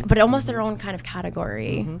research, but almost their own kind of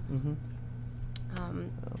category.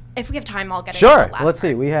 If we have time, I'll get into the last Sure. Let's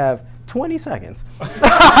see. We have 20 seconds. Oh,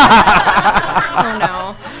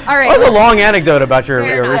 no. All right. That was a long anecdote about your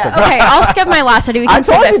research. Okay, I'll skip my last study. We can I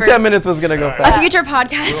told you 10 minutes was going to go fast. A future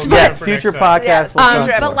podcast. Yes, future podcast.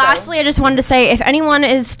 But lastly, I just wanted to say, if anyone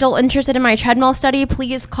is still interested in my treadmill study,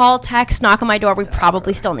 please call, text, knock on my door. We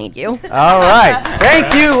probably still need you. All right.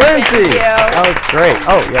 Thank you, Lindsay. Thank you. That was great.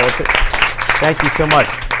 Oh, yeah, that's it. Thank you so much.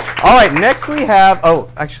 All right, next we have,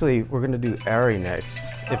 actually, we're going to do Ari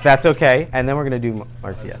next, if that's okay, and then we're going to do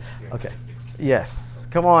Marcia. Okay. Yes.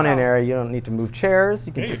 Come on in, Ari. You don't need to move chairs.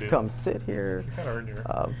 You can just come sit here.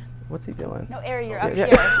 What's he doing? No, Ari, you're up here.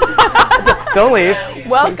 Don't leave.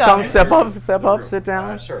 Welcome. Please come, step up, sit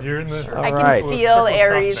down. Sure. You're in the. I can feel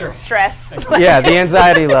Ari's stress. Yeah, the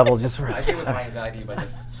anxiety level just I right. deal with my anxiety by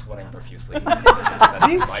just sweating profusely.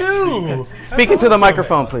 Me too. Speaking to the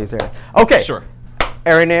microphone, please, Ari. Okay. Sure.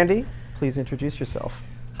 Ari Nandy, please introduce yourself.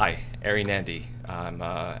 Hi, Ari Nandy. I'm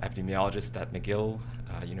an epidemiologist at McGill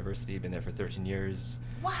University. Been there for 13 years.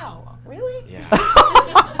 Wow, really? Yeah.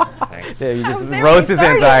 Thanks. Yeah, you I just was there rose when his you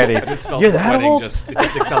started. anxiety. I just felt You're that sweating. old? It just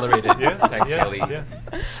accelerated. Thanks, Haley. Yeah.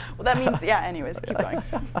 Well, that means, anyways, keep going.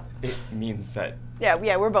 It means that Yeah,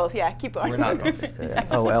 we're both, keep going. we're not both.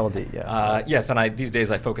 OLD, yeah. Yes, and these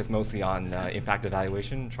days I focus mostly on impact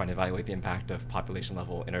evaluation, trying to evaluate the impact of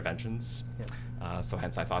population-level interventions. So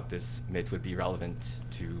hence I thought this myth would be relevant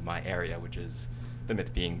to my area, which is the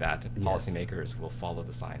myth being that policymakers will follow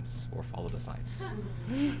the science or follow the science.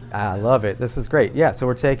 I love it. This is great. Yeah, so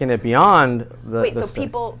we're taking it beyond the. Wait, the so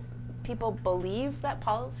people believe that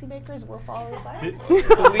policymakers will follow the science?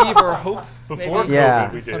 Believe or hope Before maybe, Yeah.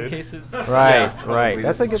 COVID, we in some did. cases. Right, probably right.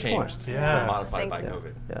 That's a this has good point. changed. Yeah. Or modified by Thank you.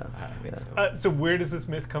 COVID. Yeah, I think yeah. so. So where does this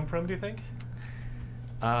myth come from? Do you think?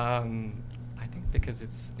 I think because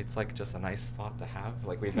it's like just a nice thought to have.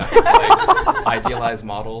 Like we've got like idealized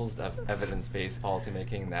models of evidence-based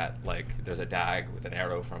policymaking that like there's a DAG with an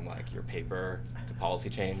arrow from like your paper to policy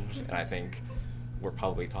change, and I think we're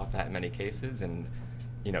probably taught that in many cases. And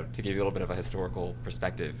to give you a little bit of a historical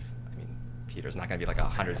perspective, I mean, Peter's not going to be like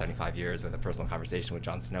 175 years with a personal conversation with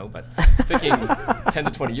Jon Snow, but thinking 10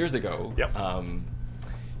 to 20 years ago, Yep.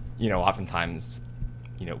 Oftentimes,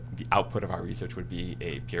 the output of our research would be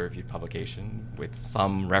a peer-reviewed publication with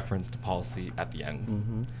some reference to policy at the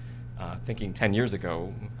end. Thinking 10 years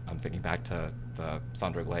ago, I'm thinking back to the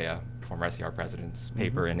Sandra Glea, former SCR president's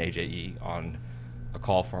paper in AJE on a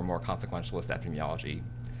call for a more consequentialist epidemiology,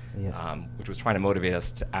 which was trying to motivate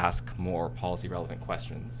us to ask more policy-relevant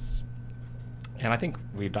questions. And I think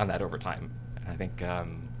we've done that over time. And I think,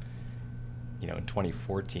 in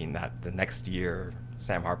 2014, the next year,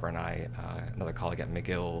 Sam Harper and I, another colleague at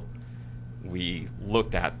McGill, we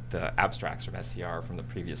looked at the abstracts from SCR from the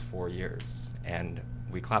previous 4 years, and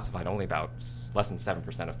we classified only about less than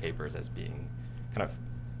 7% of papers as being kind of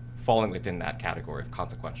falling within that category of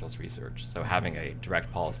consequentialist research. So having a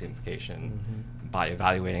direct policy implication by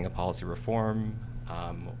evaluating a policy reform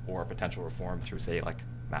or a potential reform through, say, like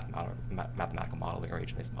mathematical modeling or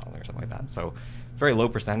agent-based modeling or something like that. So very low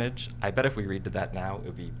percentage. I bet if we redid that now, it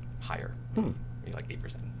would be higher, maybe like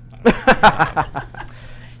 8%.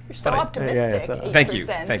 You're so optimistic. 8%.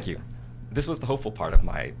 Thank you. This was the hopeful part of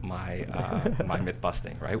my myth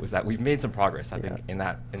busting, right? Was that we've made some progress, I think, in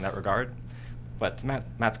that regard. But to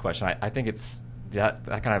Matt's question, I think it's that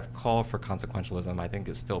kind of call for consequentialism, I think,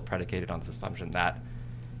 is still predicated on this assumption that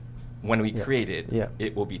when we create it,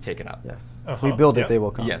 it will be taken up. Yes. We build it, they will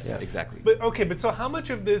come. Yes, exactly. But so how much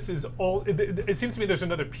of this is all? It seems to me there's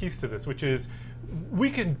another piece to this, which is we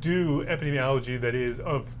can do epidemiology that is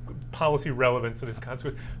of policy relevance that is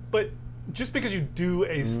consequence, but just because you do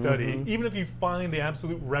a study, even if you find the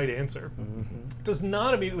absolute right answer, does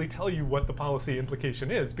not immediately tell you what the policy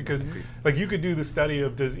implication is. Because, like, you could do the study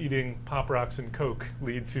of does eating Pop Rocks and Coke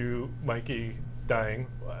lead to Mikey dying?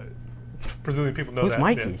 Presumably, people know Who's that.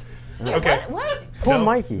 Mikey? Yeah, Okay. What? Poor No,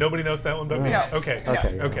 Mikey. Nobody knows that one but me. No. Okay.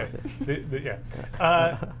 Okay. Okay.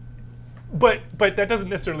 But that doesn't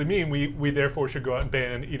necessarily mean we therefore should go out and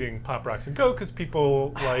ban eating Pop Rocks and Coke because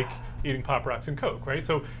people like eating Pop Rocks and Coke, right?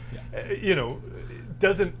 So,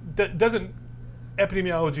 doesn't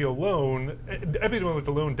epidemiology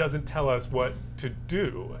alone doesn't tell us what to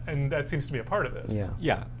do, and that seems to be a part of this.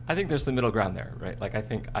 Yeah, I think there's the middle ground there, right? Like I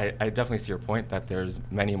think I definitely see your point that there's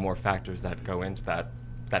many more factors that go into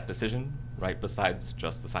that decision, right? Besides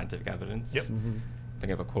just the scientific evidence. Yep. I think I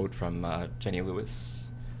have a quote from Jenny Lewis,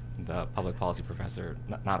 the public policy professor,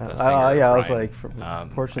 not the singer. Yeah, I was Brian.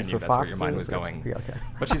 like, portions I knew for that's Fox. where your mind was going. Yeah, okay.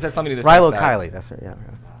 But she said something to the Rilo effect Kiley, that's her, yeah.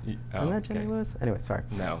 Oh, Isn't that Jenny okay. Lewis? Anyway, sorry.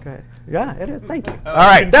 No. Go ahead. Yeah, it is. Thank you. All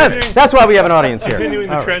right, that's why we have an audience here. Continuing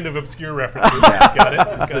the All right. trend of obscure references. Got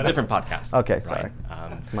it? It's a different podcast. Okay, right? sorry.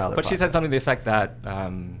 It's my other But she said podcast. something to the effect that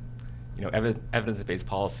evidence-based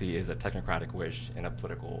policy is a technocratic wish in a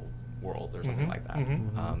political world or something like that.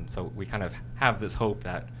 So we kind of have this hope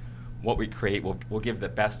that what we create will give the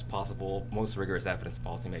best possible, most rigorous evidence to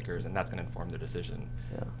policymakers, and that's going to inform their decision.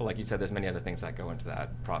 But like you said, there's many other things that go into that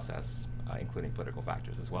process, including political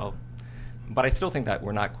factors as well. But I still think that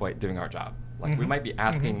we're not quite doing our job. Like we might be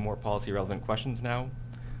asking more policy relevant questions now,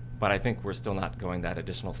 but I think we're still not going that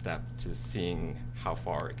additional step to seeing how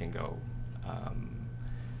far it can go.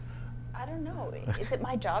 I don't know. Is it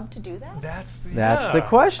my job to do that? That's the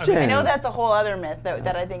question. I know that's a whole other myth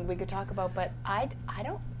that I think we could talk about, but I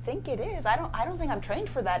don't think it is. I don't think I'm trained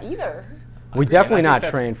for that either. We're definitely not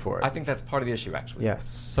trained for it. I think that's part of the issue, actually. Yes.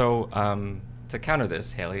 So to counter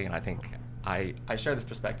this, Haley, and I think I share this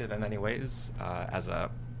perspective in many ways as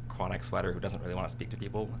a chronic sweater who doesn't really want to speak to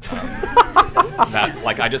people. That,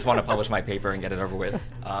 like, I just want to publish my paper and get it over with.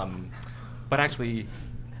 But actually,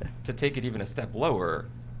 to take it even a step lower,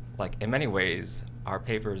 like in many ways, our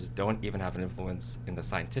papers don't even have an influence in the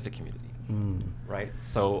scientific community, right?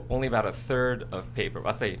 So only about a third of paper,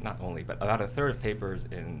 let's say not only, but about a third of papers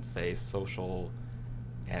in, say, social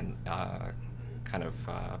and kind of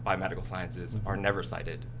biomedical sciences are never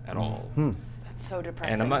cited at all. That's so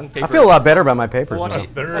depressing. And among papers, I feel a lot better about my papers. well, A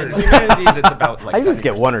third. like, humanities, it's about like I just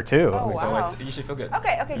get 70%. one or two. Oh, So wow. you should feel good.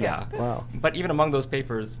 Okay, good. Yeah. Wow. But even among those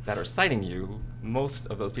papers that are citing you, most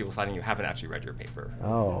of those people citing you haven't actually read your paper.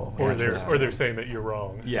 Oh. Or interesting. they're saying that you're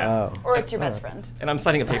wrong. Yeah. Oh. Or it's your best friend. And I'm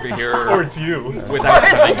citing a paper here. Or it's you. Without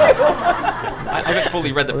having, I haven't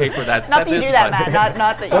fully read the paper that Not said that you this. do that, but- Matt.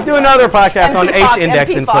 Not that you We'll do another podcast on MP Fox,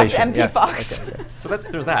 H-index MP inflation. Fox, MP Yes. Fox. Okay. So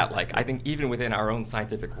there's that. Like, I think even within our own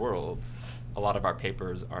scientific world, a lot of our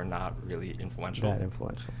papers are not really influential. That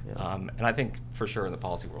influential. Yeah. And I think for sure in the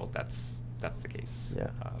policy world, that's the case. Yeah.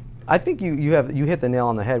 I think you hit the nail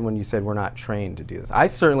on the head when you said we're not trained to do this. I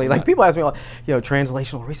certainly, like, people ask me,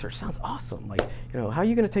 translational research sounds awesome. Like, how are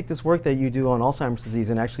you going to take this work that you do on Alzheimer's disease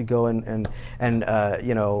and actually go and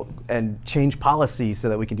change policy so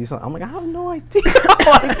that we can do something? I'm like, I have no idea.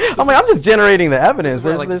 I'm just generating the evidence. This is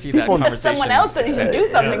where I like to see that conversation. Someone else that you can do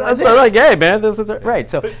something with That's it. what I'm like, hey man, this is right.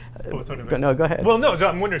 So, No, go ahead. Well, no, so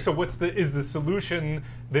I'm wondering. So, is the solution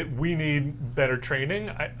that we need better training?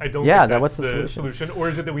 I don't. Yeah, think what's that's the the solution? or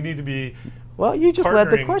is it that we need to be? Well, you just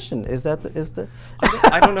led the partnering? question. Is the?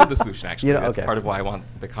 I don't know the solution, actually. You don't- That's okay. part of why I want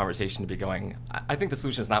the conversation to be going. I think the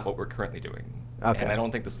solution is not what we're currently doing. Okay. And I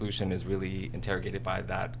don't think the solution is really interrogated by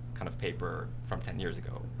that kind of paper from 10 years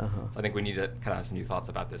ago. Uh-huh. So I think we need to kind of have some new thoughts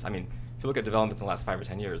about this. I mean, if you look at developments in the last 5 or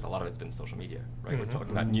 10 years, a lot of it's been social media, right? We're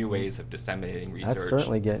talking about new ways of disseminating research. That's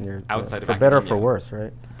certainly getting your outside of for better or for academia. worse,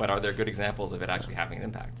 right? But are there good examples of it actually having an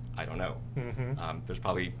impact? I don't know. There's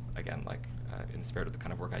probably, again, like in the spirit of the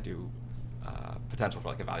kind of work I do, potential for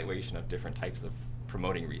like evaluation of different types of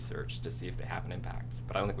promoting research to see if they have an impact.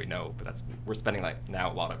 But I don't think we know. But we're spending like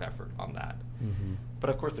now a lot of effort on that. But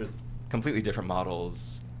of course, there's completely different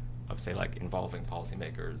models of, say, like involving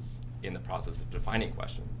policymakers in the process of defining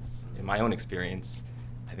questions. In my own experience,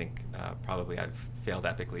 I think probably I've failed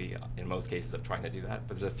epically in most cases of trying to do that.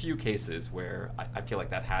 But there's a few cases where I feel like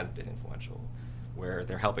that has been influential, where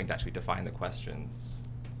they're helping to actually define the questions,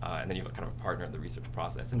 and then you have kind of a partner in the research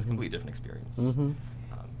process, and it's a completely different experience.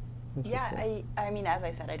 Yeah, I mean, as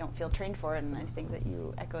I said, I don't feel trained for it, and I think that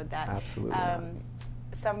you echoed that. Absolutely not.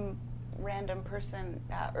 Some random person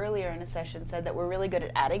earlier in a session said that we're really good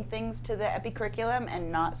at adding things to the EPI curriculum and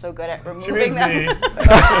not so good at removing them. Me.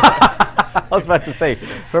 I was about to say,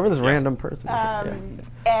 whoever this random person is.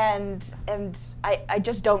 And I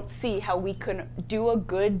just don't see how we can do a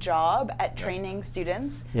good job at training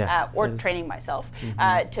students or training myself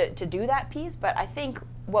to do that piece. But I think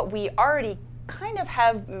what we already kind of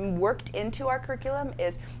have worked into our curriculum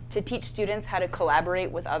is to teach students how to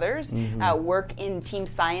collaborate with others, work in team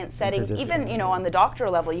science settings. Even on the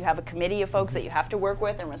doctoral level, you have a committee of folks that you have to work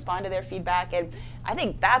with and respond to their feedback. And I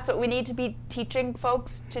think that's what we need to be teaching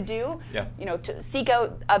folks to do. Yeah. To seek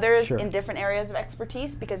out others Sure. in different areas of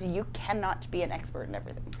expertise, because you cannot be an expert in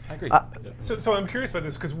everything. I agree. So I'm curious about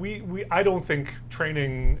this because I don't think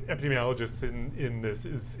training epidemiologists in this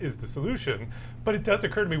is the solution, but it does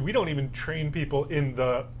occur to me we don't even train people in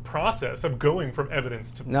the process of going from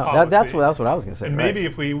evidence to policy. That's what I was going to say. And right. maybe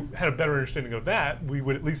if we had a better understanding of that, we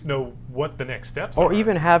would at least know what the next steps are. Or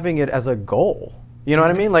even having it as a goal. You know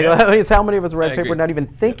what I mean? Like, it's how many of us read I paper agree. not even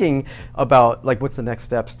thinking about like what's the next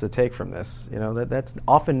steps to take from this. That's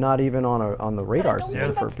often not even on the radar But I scene don't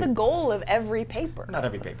think for that's the people. goal of every paper. Not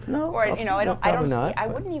every paper. No, Or probably not, I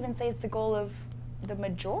but- wouldn't even say it's the goal of the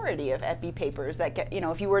majority of epi papers that get,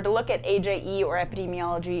 if you were to look at AJE or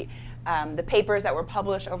epidemiology, the papers that were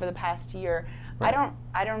published over the past year, Right.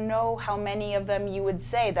 I don't know how many of them you would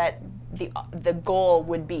say that the goal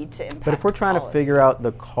would be to impact. But if we're trying to policy. figure out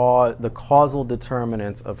the causal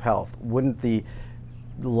determinants of health, wouldn't the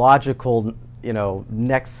logical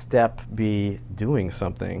next step be doing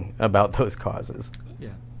something about those causes? Yeah.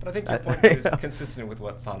 But I think your point is consistent with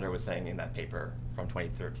what Sandra was saying in that paper from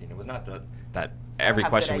 2013. It was not that every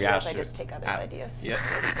question we asked. I just take others' ideas. Yeah.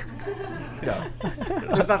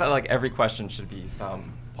 There's not that like every question should be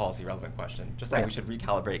some policy relevant question. Just like we should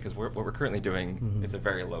recalibrate because what we're currently doing is a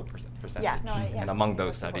very low percentage. Yeah, and among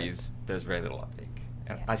those studies, there's very little uptake.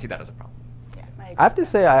 And I see that as a problem. Yeah, I have to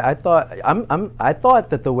say, I thought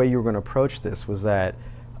that the way you were going to approach this was that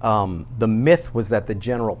the myth was that the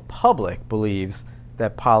general public believes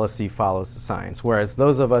that policy follows the science, whereas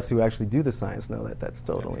those of us who actually do the science know that that's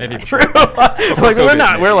totally not true. Like we're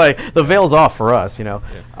not. We're like the veil's off for us, you know.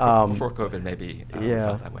 Before COVID, maybe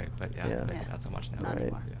felt that way, but maybe not so much now. Not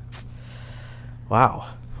anymore.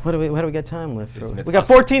 Wow. What do we get time left? Is myth We got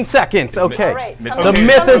busted? 14 seconds. Okay. All right, The something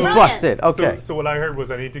myth is brilliant. busted. Okay. So what I heard was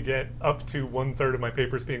I need to get up to 1/3 of my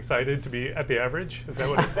papers being cited to be at the average. Is that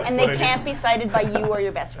what? And they can't be cited by you or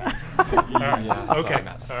your best friends. All right. Yeah, Okay. sorry,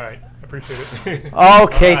 Matt. All right. Appreciate it. Okay, All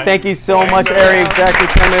right. thank you so Thanks, much, everyone. area executive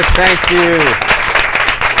chemist. Thank you.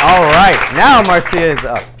 All right, now Marcia is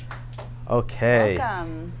up. Okay.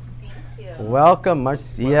 Welcome,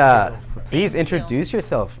 Marcia. Please introduce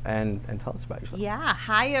yourself and tell us about yourself. Yeah,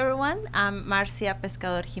 hi everyone. I'm Marcia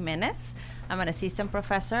Pescador Jimenez. I'm an assistant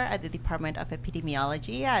professor at the Department of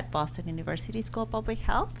Epidemiology at Boston University School of Public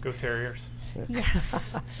Health. Go Terriers.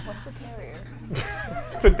 Yes. What's a terrier?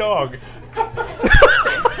 It's a dog. Go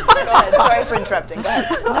ahead. Sorry for interrupting. Go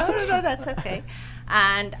ahead. No, that's okay.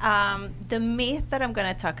 And the myth that I'm going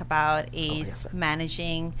to talk about is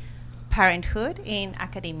managing parenthood in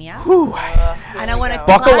academia. And I want to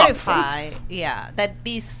Buckle up, clarify, folks. that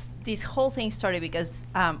this whole thing started because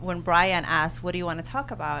when Brian asked, "What do you want to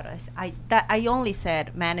talk about?" I only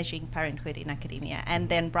said managing parenthood in academia, and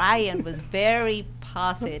then Brian was very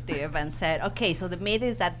positive and said, "Okay, so the myth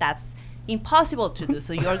is that that's impossible to do.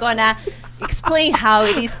 So you're gonna explain how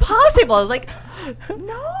it is possible." I was like,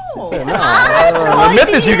 "No, I have no The myth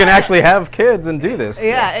is you idea." can actually have kids and do this.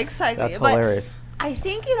 Yeah, exactly. That's But hilarious. I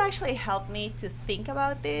think it actually helped me to think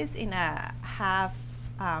about this in a half.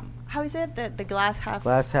 How is it? The glass half.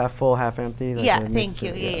 Glass half full, half empty. Yeah, that thank makes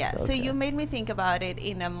you. it- Yeah. yes, So okay. you made me think about it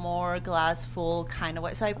in a more glass full kind of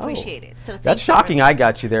way. So I appreciate it. So That's thank you shocking. very I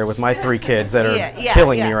got you there with my 3 kids that are Yeah,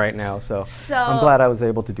 killing me yeah. right now. So, So- I'm glad I was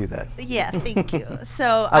able to do that. Yeah, thank you.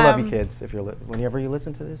 So I love you, kids. If you're whenever you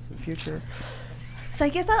listen to this in the future. So I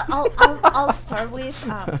guess I'll start with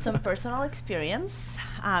some personal experience.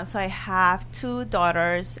 So I have 2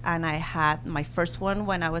 daughters, and I had my first one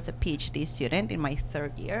when I was a PhD student in my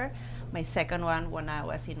 3rd year, my second one when I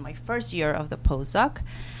was in my 1st year of the postdoc.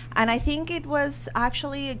 And I think it was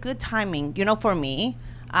actually a good timing, for me.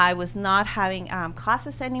 I was not having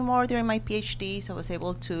classes anymore during my PhD, so I was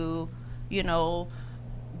able to,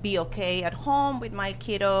 be okay at home with my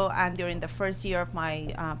kiddo. And during the 1st year of my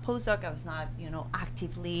postdoc, I was not,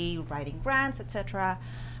 actively writing grants, etc.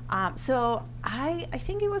 So I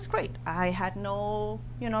think it was great. I had no,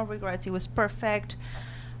 regrets. It was perfect.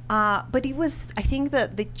 But it was, I think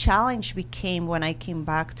that the challenge became when I came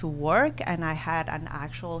back to work and I had an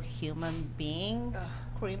actual human being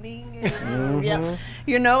screaming,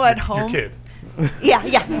 at home. Your kid. Yeah,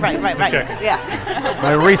 right. checking. Yeah.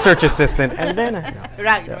 My research assistant. And then.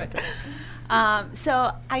 Right.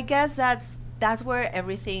 So I guess that's where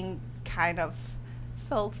everything kind of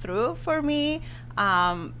fell through for me.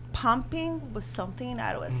 Pumping was something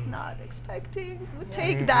I was not expecting would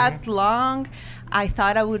take that long. I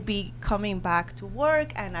thought I would be coming back to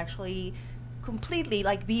work and actually completely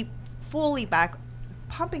be fully back.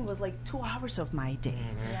 Pumping was 2 hours of my day,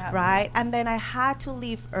 right? And then I had to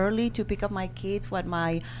leave early to pick up my kids while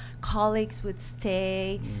my colleagues would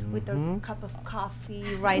stay with their cup of coffee,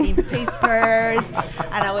 writing papers,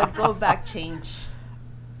 and I would go back, change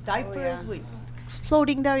diapers with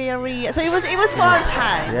floating diarrhea. So it was fun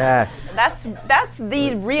times. Yes. That's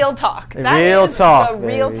the real talk. The That real is talk, the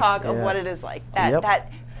real baby. talk of Yeah. what it is like. Yep.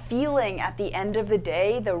 That feeling at the end of the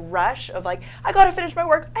day, the rush of I gotta finish my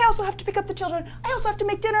work. I also have to pick up the children. I also have to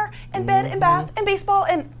make dinner and bed and bath and baseball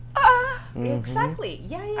and Exactly.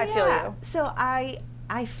 Yeah. I feel you. So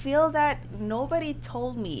I feel that nobody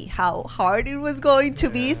told me how hard it was going to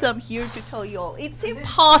be, so I'm here to tell you all it's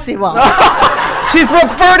impossible. She's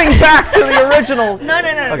reverting back to the original. No.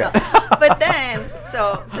 Okay. But then,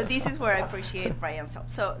 so this is where I appreciate Brian's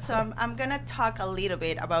help. So I'm gonna talk a little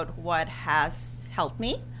bit about what has helped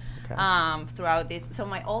me throughout this. So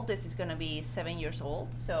my oldest is gonna be 7 years old.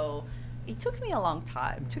 So it took me a long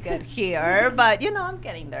time to get here, but I'm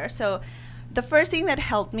getting there. So the first thing that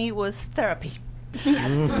helped me was therapy.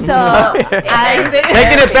 So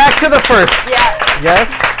Taking it back to the first. yeah. Yes.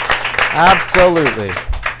 Absolutely.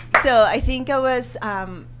 So I think I was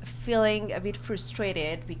feeling a bit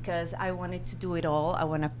frustrated because I wanted to do it all. I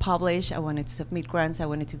want to publish, I wanted to submit grants, I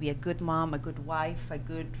wanted to be a good mom, a good wife, a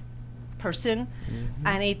good person,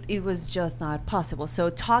 and it was just not possible.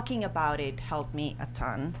 So talking about it helped me a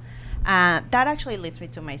ton. That actually leads me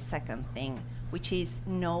to my second thing, which is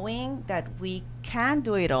knowing that we can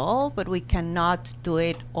do it all, but we cannot do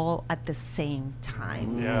it all at the same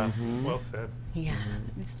time. Yeah, well said. Yeah,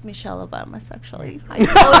 it's Michelle Obama's actually.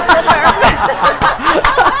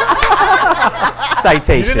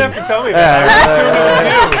 Citation. You didn't have to tell me that.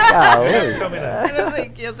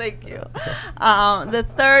 Thank you. The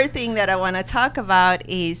third thing that I want to talk about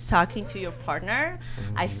is talking to your partner.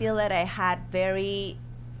 I feel that I had very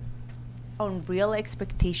unreal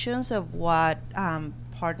expectations of what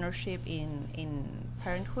partnership in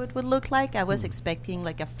parenthood would look like. I was expecting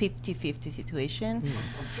like a 50-50 situation.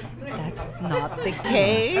 That's not the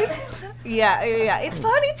case. Yeah. It's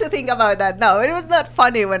funny to think about that now. It was not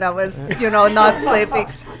funny when I was, not sleeping.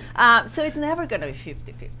 So it's never going to be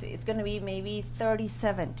 50-50. It's going to be maybe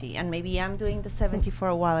 30-70. And maybe I'm doing the 70 for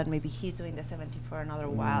a while and maybe he's doing the 70 for another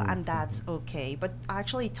while. And that's okay. But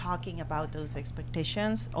actually talking about those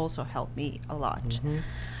expectations also helped me a lot.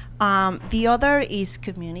 The other is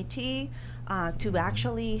community. To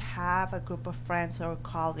actually have a group of friends or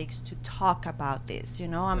colleagues to talk about this.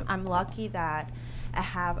 I'm lucky that I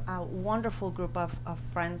have a wonderful group of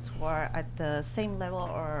friends who are at the same level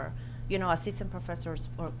or, assistant professors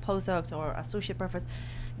or postdocs or associate professors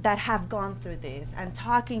that have gone through this and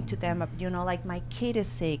talking to them, like my kid is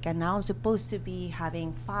sick and now I'm supposed to be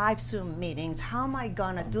having 5 Zoom meetings. How am I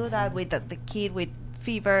gonna do that with the kid with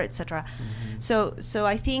fever, etc.? So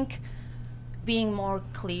I think being more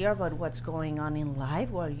clear about what's going on in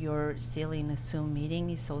life while you're still in a Zoom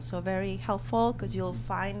meeting is also very helpful because you'll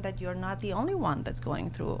find that you're not the only one that's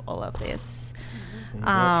going through all of this.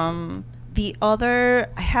 I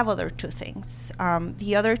have other 2 things.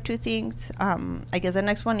 The other 2 things, I guess the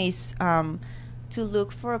next one is to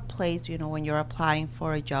look for a place, when you're applying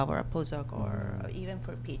for a job or a postdoc or even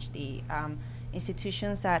for a PhD,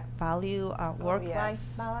 institutions that value work-life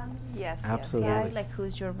balance. Yes, absolutely. yes. Like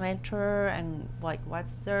who's your mentor and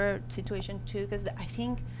what's their situation too? Because I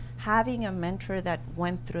think having a mentor that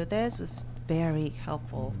went through this was very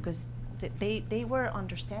helpful because they were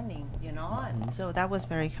understanding, and so that was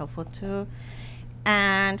very helpful too.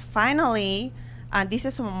 And finally, this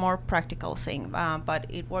is a more practical thing, but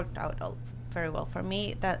it worked out very well for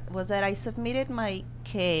me. That I submitted my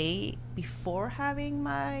K before having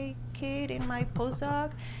my kid in my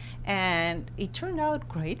postdoc, and it turned out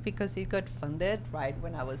great because it got funded right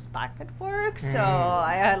when I was back at work. So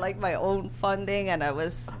I had like my own funding, and I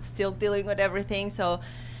was still dealing with everything. So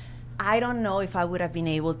I don't know if I would have been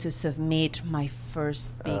able to submit my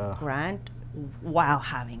first big grant while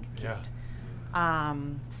having a kid. Yeah.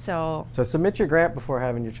 So submit your grant before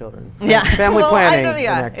having your children. Yeah. Family planning.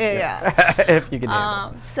 If you can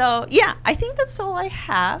handle it. So I think that's all I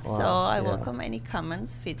have. Wow, So I yeah. welcome any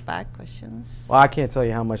comments, feedback, questions. Well, I can't tell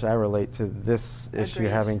you how much I relate to this issue,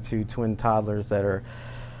 Agreed. having 2 twin toddlers that are.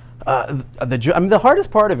 The hardest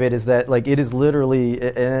part of it is that it is literally,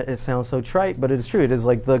 and it sounds so trite, but it is true. It is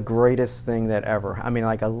like the greatest thing that ever. I mean,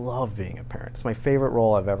 I love being a parent. It's my favorite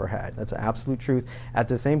role I've ever had. That's the absolute truth. At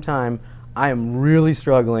the same time, I am really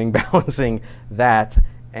struggling balancing that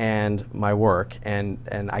and my work, and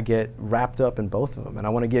I get wrapped up in both of them, and I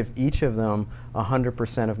want to give each of them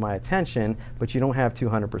 100% of my attention, but you don't have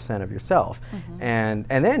 200% of yourself. And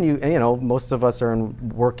then most of us are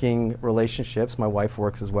in working relationships. My wife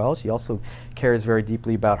works as well. She also cares very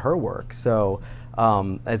deeply about her work. So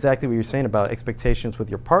exactly what you're saying about expectations with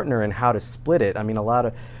your partner and how to split it. I mean,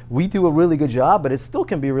 we do a really good job, but it still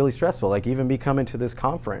can be really stressful. Like even me coming to this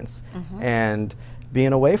conference and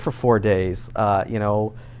being away for 4 days,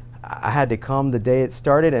 I had to come the day it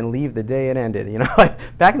started and leave the day it ended.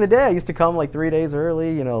 Back in the day, I used to come 3 days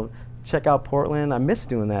early, check out Portland. I miss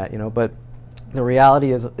doing that, but the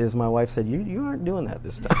reality is my wife said, you aren't doing that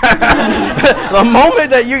this time. The moment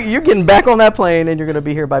that you're getting back on that plane and you're going to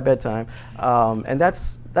be here by bedtime. And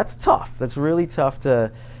that's tough. That's really tough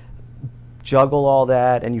to juggle all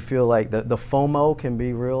that, and you feel like the FOMO can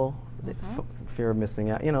be real, fear of missing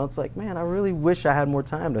out. It's like, man, I really wish I had more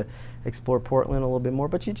time to explore Portland a little bit more,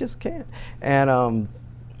 but you just can't. And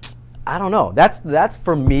I don't know. That's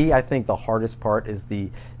for me, I think the hardest part is the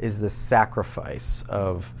sacrifice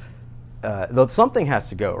of something has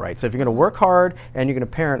to go, right? So if you're going to work hard and you're going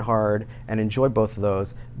to parent hard and enjoy both of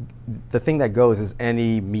those, the thing that goes is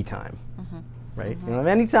any me time, right? You don't have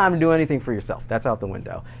any time to do anything for yourself. That's out the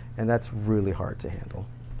window, and that's really hard to handle.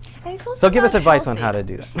 And it's also So give us not advice on healthy. how to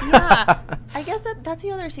do that. Yeah, I guess that's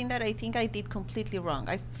the other thing that I think I did completely wrong.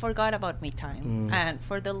 I forgot about me time, and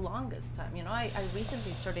for the longest time, I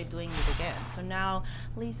recently started doing it again. So now,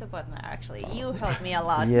 Lisa Butner, actually, you helped me a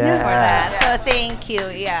lot for that. Yes. So thank you.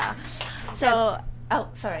 Yeah. So. Oh,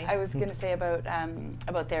 sorry. I was going to say about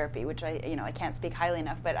therapy, which I can't speak highly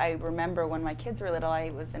enough. But I remember when my kids were little,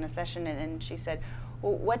 I was in a session and she said,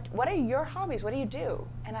 "Well, what are your hobbies? What do you do?"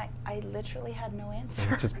 And I literally had no answer.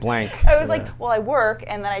 Just blank. I was like, "Well, I work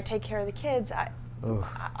and then I take care of the kids." A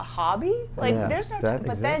hobby? Like there's no. that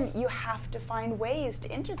But exists. then you have to find ways to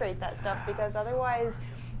integrate that stuff because otherwise,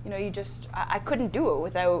 you just I couldn't do it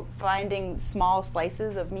without finding small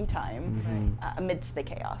slices of me time amidst the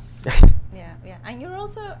chaos. Yeah, and you're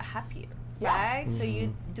also happier, Yeah. right? So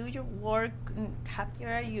you do your work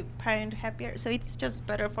happier, you parent happier. So it's just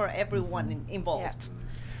better for everyone involved.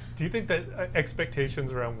 Do you think that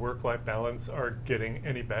expectations around work-life balance are getting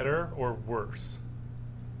any better or worse?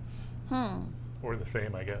 Or the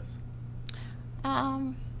same, I guess?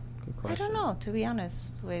 I don't know, to be honest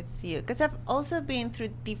with you, because I've also been through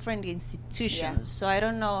different institutions, so I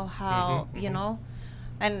don't know how,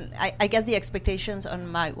 and I guess the expectations on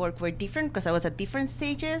my work were different because I was at different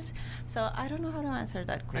stages, so I don't know how to answer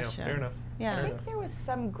that question. Yeah, fair enough. Yeah. I think there was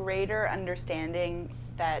some greater understanding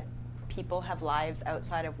that people have lives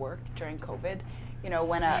outside of work during COVID.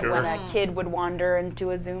 When a kid would wander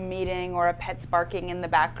into a Zoom meeting or a pet's barking in the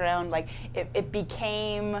background, like it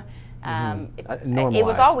became. It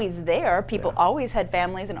was always there. People always had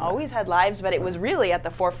families and always had lives, but it was really at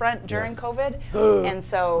the forefront during COVID. And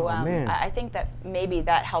so I think that maybe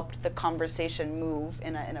that helped the conversation move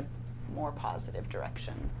in a more positive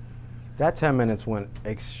direction. That 10 minutes went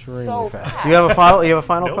extremely So fast. fast. You have a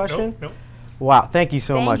final Nope, question? Nope. Wow, thank you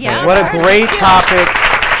so much. you. What a great topic.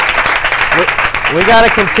 We got to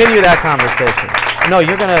continue that conversation. No,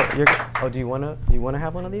 do you want to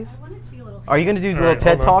have one of these? I wanted to be a little. Are you going to do the All little right,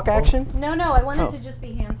 TED hold on. Talk action? No, I wanted Oh. to just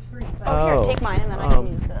be hands-free. But Here, take mine and then I can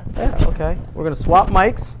use the. Yeah, okay. We're going to swap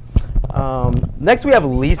mics. Next we have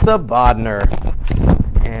Lisa Bodner.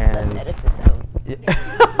 And Let's edit this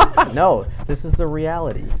out. no, this is the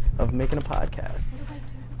reality of making a podcast.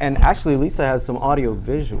 And actually, Lisa has some audio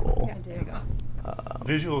visual. There you go.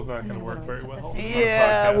 Visual's not going to work very well. on a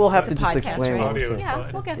Yeah, podcast. we'll have It's to a just podcast, explain right? what I'm Audio saying. is yeah,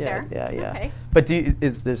 fine. we'll get Yeah, there. yeah. Okay. But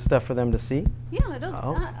is there stuff for them to see? Yeah, it'll.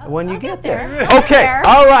 When you I'll get there. I'll get Okay, there.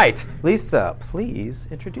 all right. Lisa, please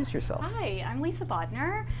introduce yourself. Hi, I'm Lisa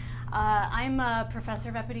Bodner. I'm a professor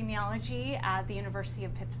of epidemiology at the University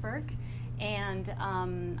of Pittsburgh, and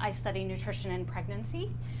I study nutrition and pregnancy.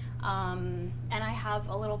 And I have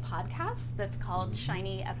a little podcast that's called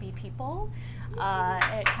Shiny Epi People.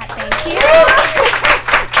 Thank you.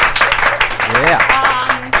 Yeah.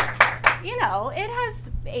 It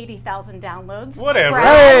has 80,000 downloads. Whatever.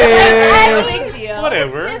 Hey! Big deal.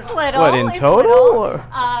 Whatever. It's little. What, in it's total? little. Or?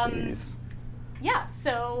 Jeez. Yeah,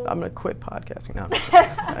 so. I'm going to quit podcasting now.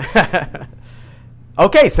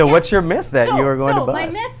 Okay, so what's your myth that you are going to bust? My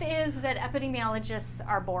myth is that epidemiologists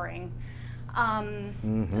are boring. And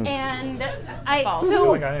I. False. I feel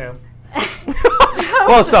So, like I am.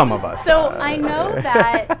 Well, some of us. so I know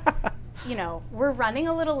that, we're running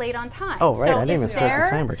a little late on time. Oh, right. So I didn't even if start the there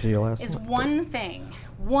timer because you last is one. one thing,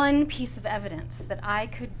 one piece of evidence that I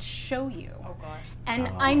could show you. Oh, gosh. And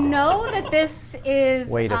I know that this is.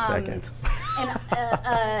 Wait a second.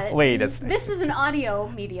 Wait a second. This is an audio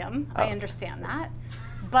medium. I understand that.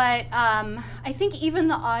 But I think even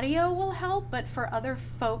the audio will help, but for other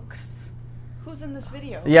folks. Who's in this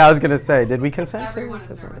video? Yeah, I was going to say, did we consent to Everyone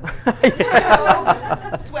this? is nervous.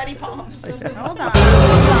 Yeah. Sweaty palms. Hold on.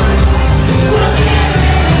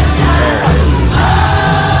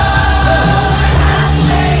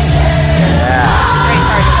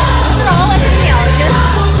 These are all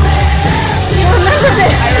epidemiologists. You remember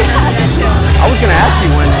this? I remember that too. I was going to ask you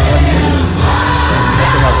when.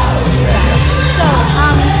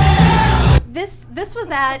 This was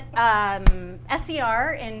at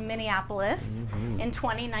SER in Minneapolis in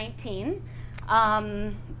 2019,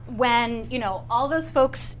 when all those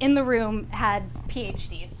folks in the room had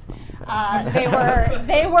PhDs.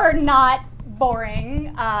 They were not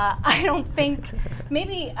boring. I don't think.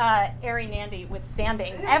 Maybe Ari Nandi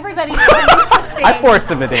withstanding. Everybody was interesting. I forced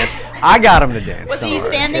him to dance. I got him to dance. Was don't he worry.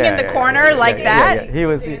 standing in the corner like that? Yeah. He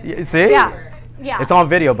was. See? Yeah. It's on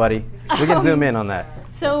video, buddy. We can zoom in on that.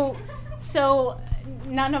 So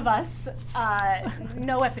none of us,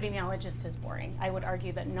 no epidemiologist is boring. I would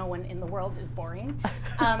argue that no one in the world is boring.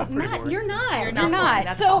 Matt, you're not. You're not boring.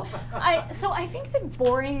 That's false. I think that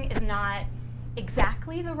boring is not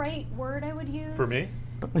exactly the right word I would use. For me?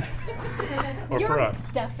 Or You're for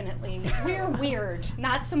us? Definitely. We're weird,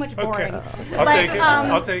 not so much boring. Okay. I'll take it.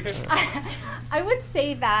 I'll take it. I would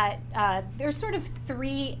say that there's sort of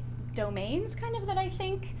 3 domains kind of that I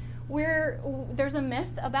think there's a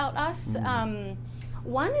myth about us.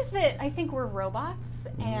 One is that I think we're robots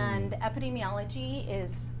and epidemiology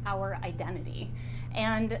is our identity.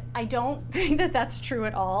 And I don't think that that's true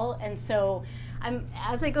at all. And so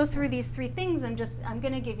as I go through these 3 things, I'm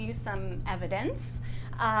going to give you some evidence.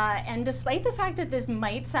 And despite the fact that this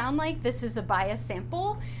might sound like this is a biased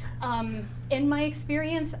sample, in my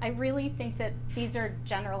experience, I really think that these are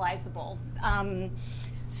generalizable.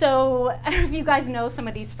 So I don't know if you guys know some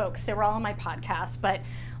of these folks. They were all on my podcast, but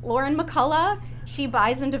Lauren McCullough, she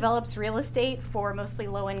buys and develops real estate for mostly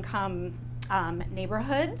low-income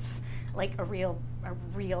neighborhoods, like a real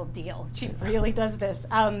deal. She really does this.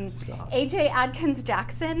 AJ Adkins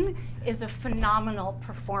Jackson is a phenomenal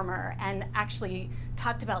performer and actually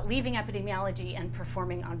talked about leaving epidemiology and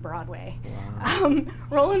performing on Broadway. Wow.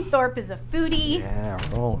 Roland Thorpe is a foodie. Yeah,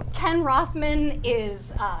 Roland. Ken Rothman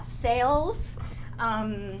is sales.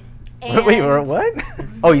 Wait, what?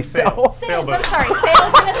 Oh, he's sales. Sales, I'm sorry,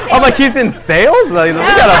 sales in a sales. I'm like, he's in sales? Like,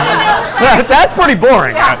 that's pretty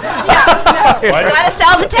boring. He's got to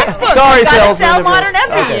sell the textbook. Sorry, He's got to salesman, sell modern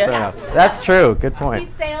epi. Okay, fair enough. That's true. Good point.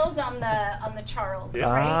 He's sales on the Charles,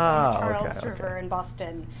 Yeah. right? On the Charles Okay, River in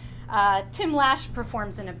Boston. Tim Lash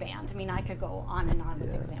performs in a band. I mean, I could go on and on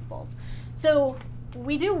with examples. So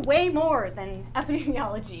we do way more than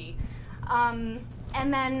epidemiology.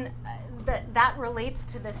 And then that relates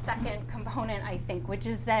to the second component, I think, which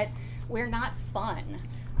is that we're not fun.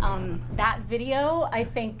 That video, I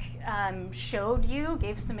think,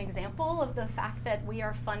 gave some example of the fact that we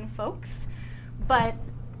are fun folks. But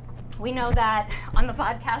we know that on the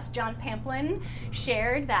podcast, John Pamplin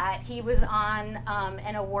shared that he was on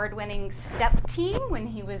an award-winning step team when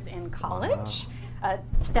he was in college,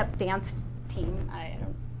 step dance team.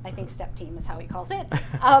 I think step team is how he calls it.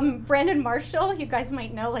 Brandon Marshall, you guys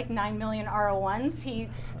might know, like 9 million R01s. He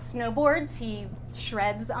snowboards, he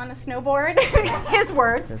shreds on a snowboard, his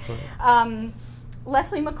words.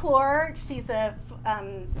 Leslie McClure, she's a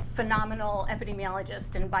phenomenal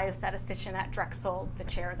epidemiologist and biostatistician at Drexel, the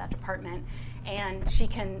chair of that department, and she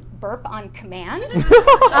can burp on command.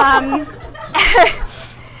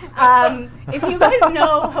 If you guys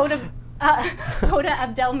know Hoda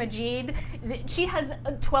Abdelmajid, she has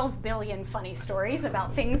 12 billion funny stories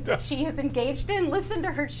about things that she has engaged in. Listen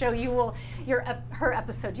to her show. Her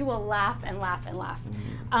episode. You will laugh and laugh and laugh.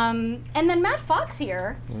 And then Matt Fox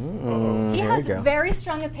here, he has very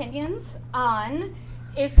strong opinions on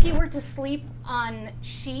if he were to sleep on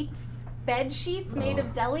bed sheets made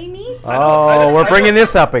of deli meat. We're bringing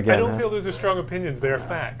this up again. I don't feel those are strong opinions. They are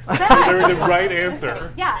facts. There is a right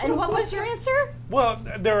answer. Yeah, and what was your answer? Well,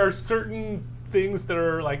 there are certain things that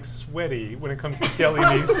are like sweaty when it comes to deli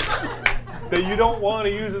meats that you don't want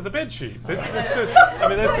to use as a bed sheet. That's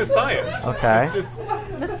just science. Okay.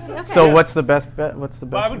 Okay. So what's the best bet? What's the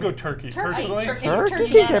best? Well, I would go turkey personally. Turkey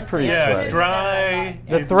can get pretty Yeah, sweaty. it's dry.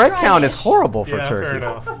 The thread count is horrible for yeah, turkey.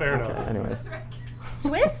 Fair enough. Anyways.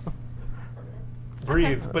 Swiss?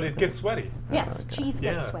 Breathes, but it gets sweaty. Yes, cheese gets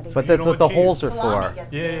Yeah. sweaty. But that's what the holes are Salami for.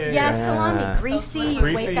 gets Yes, salami, greasy, you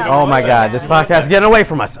Greasy, wake you up. don't Oh my God, this podcast is getting away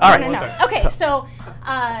from us. All right. No. Okay, so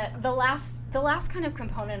the last kind of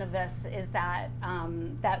component of this is that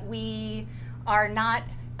that we are not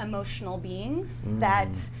emotional beings,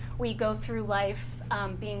 that we go through life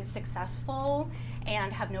being successful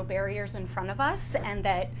and have no barriers in front of us, and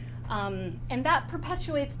that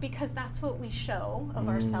perpetuates because that's what we show of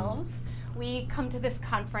ourselves. We come to this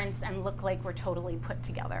conference and look like we're totally put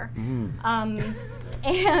together. And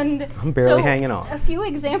I'm barely hanging on. A few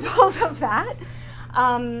examples of that.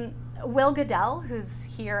 Will Goodell, who's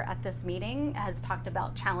here at this meeting, has talked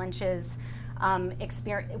about challenges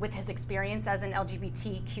with his experience as an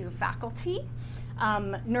LGBTQ faculty.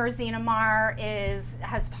 Nur Zinamar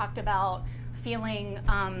has talked about feeling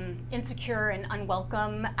insecure and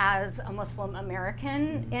unwelcome as a Muslim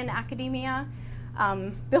American in academia.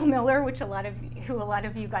 Bill Miller, who a lot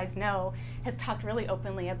of you guys know, has talked really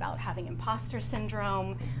openly about having imposter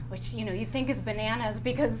syndrome, which you think is bananas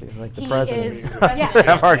because like the he president. is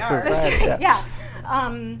Of our society. yeah.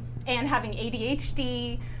 And having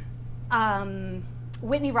ADHD.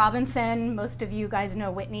 Whitney Robinson, most of you guys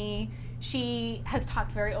know Whitney. She has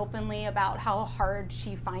talked very openly about how hard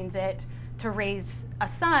she finds it to raise a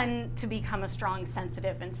son to become a strong,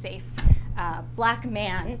 sensitive, and safe Black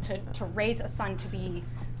man, to raise a son to be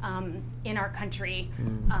in our country.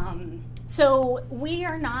 So we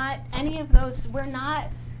are not any of those. We're not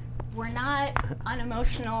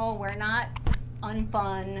unemotional. We're not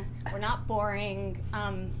unfun. We're not boring.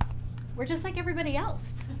 We're just like everybody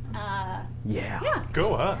else. Yeah.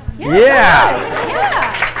 Go us.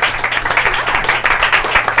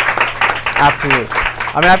 Absolutely.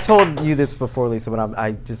 I mean, I've told you this before, Lisa, but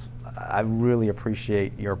I really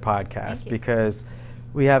appreciate your podcast because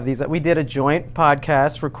we have these. We did a joint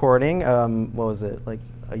podcast recording. What was it, like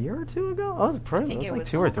a year or two ago? Oh, it was like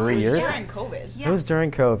 2 or 3 years. It was during COVID. Yeah. It was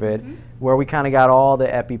during COVID, where we kind of got all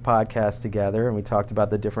the Epi podcasts together, and we talked about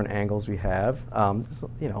the different angles we have.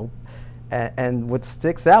 And what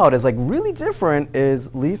sticks out is like really different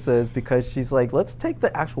is Lisa's, because she's like, let's take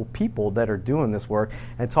the actual people that are doing this work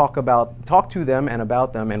and talk to them and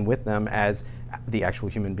about them and with them as the actual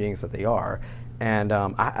human beings that they are. And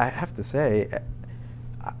I have to say,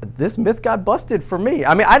 this myth got busted for me.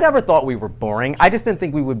 I mean, I never thought we were boring. I just didn't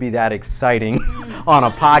think we would be that exciting on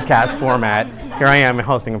a podcast format. Here I am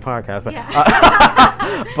hosting a podcast,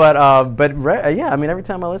 but I mean, every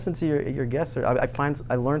time I listen to your guests,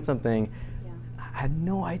 I learn something I had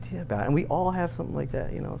no idea about, and we all have something like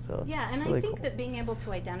that, So and really I think cool. that being able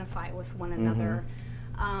to identify with one another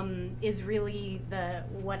is really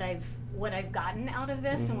what I've gotten out of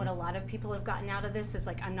this, and what a lot of people have gotten out of this is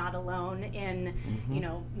like, I'm not alone in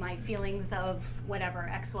my feelings of whatever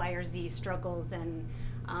X, Y, or Z struggles and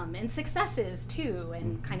successes too,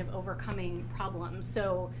 and kind of overcoming problems.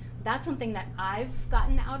 So that's something that I've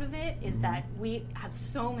gotten out of it, is that we have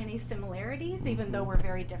so many similarities, even though we're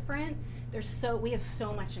very different. We have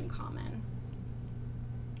so much in common.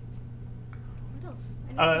 What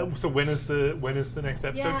else? So when is the next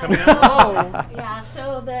episode coming out?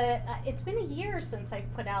 So it's been a year since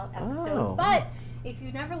I've put out episodes, but if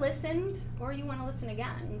you've never listened or you want to listen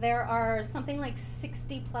again, there are something like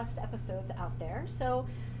 60 plus episodes out there. So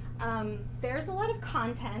there's a lot of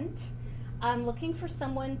content. I'm looking for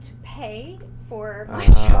someone to pay for my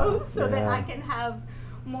shows so that I can have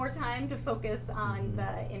more time to focus on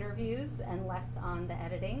the interviews and less on the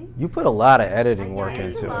editing. You put a lot of editing work into it.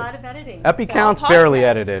 It's a lot of editing. Epi Count's barely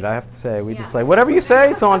edited, I have to say. We just like, whatever you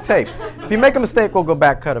say, it's on tape. If you make a mistake, we'll go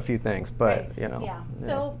back, cut a few things, but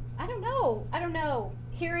So I don't know.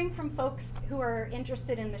 Hearing from folks who are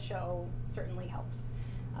interested in the show certainly helps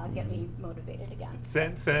get me motivated again.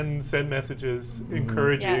 Send messages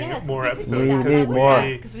encouraging more episodes. We need more.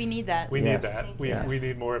 Because we need that. We need that. We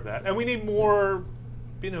need more of that. And we need more,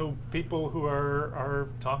 people who are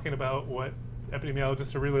talking about what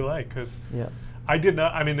epidemiologists are really like. Because I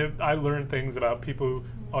learned things about people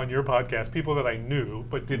on your podcast, people that I knew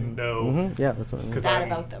but didn't know. Yeah, that's what I mean. Bad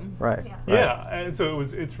about them. Right. Yeah, and so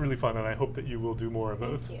it's really fun, and I hope that you will do more of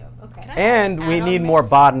those. Thank you. Okay. And we need more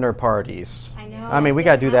Bodner parties. I know. I mean, we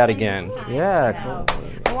got to do that again. Yeah, cool.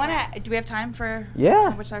 I want to. Do we have time for?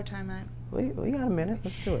 Yeah. What's our time at? We got a minute.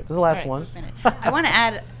 Let's do it. This is the last one. I want to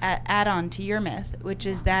add on to your myth, which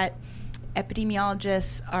is that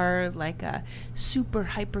epidemiologists are like a super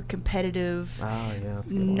hyper competitive,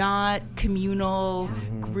 not communal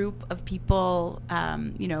group of people.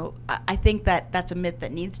 I think that's a myth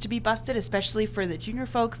that needs to be busted, especially for the junior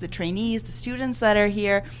folks, the trainees, the students that are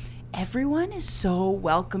here. Everyone is so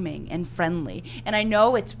welcoming and friendly, and I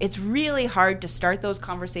know it's really hard to start those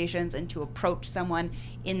conversations and to approach someone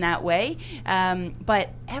in that way,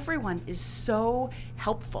 but everyone is so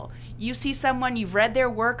helpful. You see someone, you've read their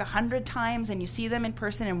work 100 times, and you see them in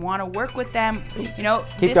person and want to work with them.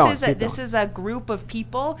 This is a group of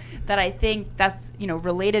people that I think that's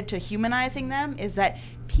related to humanizing them, is that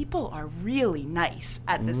people are really nice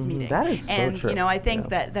at this meeting. That is so true. I think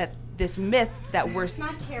that this myth that we're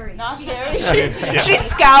Not Carrie. She's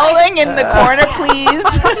scowling in the corner, please.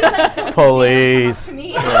 Police.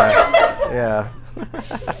 Yeah.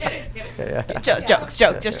 Jokes,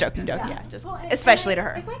 just joking. Yeah, just especially to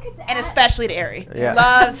her, and especially to Ari. Yeah.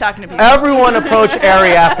 Loves talking to people. Everyone approach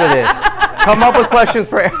Ari after this. Come up with questions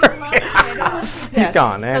for Ari. He's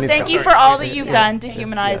gone. So thank you for all that you've done to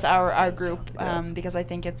humanize our group, because I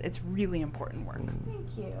think it's really important work.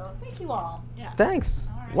 Thank you all. Yeah. Thanks.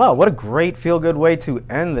 Wow, what a great feel-good way to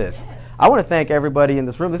end this. Yes. I want to thank everybody in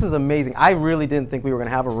this room. This is amazing. I really didn't think we were going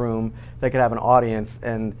to have a room that could have an audience,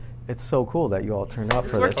 and it's so cool that you all turned up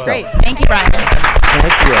for this. This worked great. Thank you, Brian.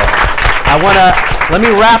 Thank you. Let me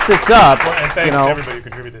wrap this up. Well, and thanks to everybody who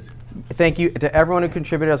contributed. Thank you to everyone who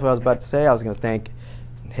contributed. That's what I was about to say. I was going to thank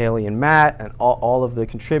Haley and Matt and all of the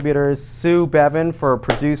contributors. Sue Bevan for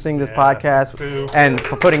producing this podcast and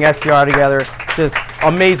for putting SCR together. Just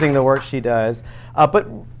amazing the work she does. But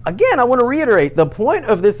again, I want to reiterate, the point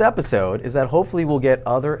of this episode is that hopefully we'll get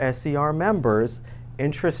other SCR members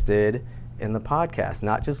interested in the podcast,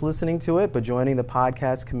 not just listening to it, but joining the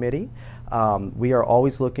podcast committee. We are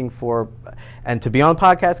always looking for, and to be on the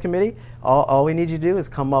podcast committee, all we need you to do is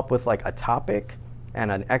come up with like a topic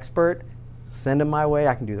and an expert, send them my way,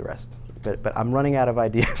 I can do the rest. But I'm running out of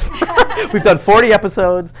ideas. We've done 40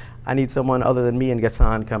 episodes. I need someone other than me and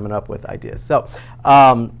Ghassan coming up with ideas. So,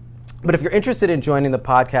 but if you're interested in joining the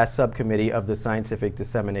podcast subcommittee of the Scientific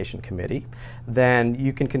Dissemination Committee, then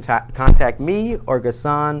you can contact me or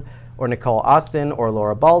Ghassan or Nicole Austin or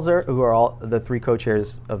Laura Balzer, who are all the 3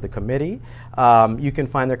 co-chairs of the committee. You can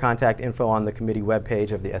find their contact info on the committee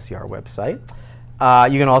webpage of the SCR website.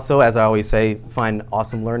 You can also, as I always say, find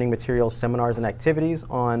awesome learning materials, seminars, and activities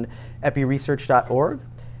on epiresearch.org.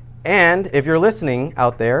 And if you're listening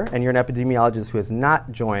out there and you're an epidemiologist who has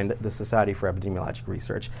not joined the Society for Epidemiologic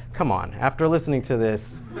Research, come on, after listening to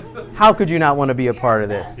this, how could you not want to be a part of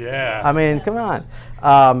this? Yeah. I mean, come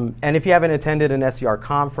on. And if you haven't attended an SCR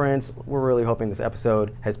conference, we're really hoping this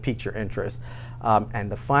episode has piqued your interest.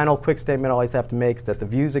 And the final quick statement I always have to make is that the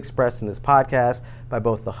views expressed in this podcast by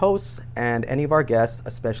both the hosts and any of our guests,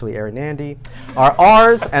 especially Erin Nandy, are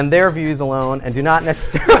ours and their views alone and do not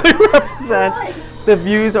necessarily represent the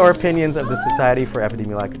views or opinions of the Society for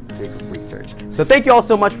Epidemiologic Research. So thank you all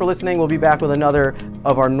so much for listening. We'll be back with another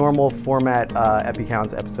of our normal format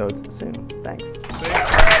EpiCounts episodes soon. Thanks.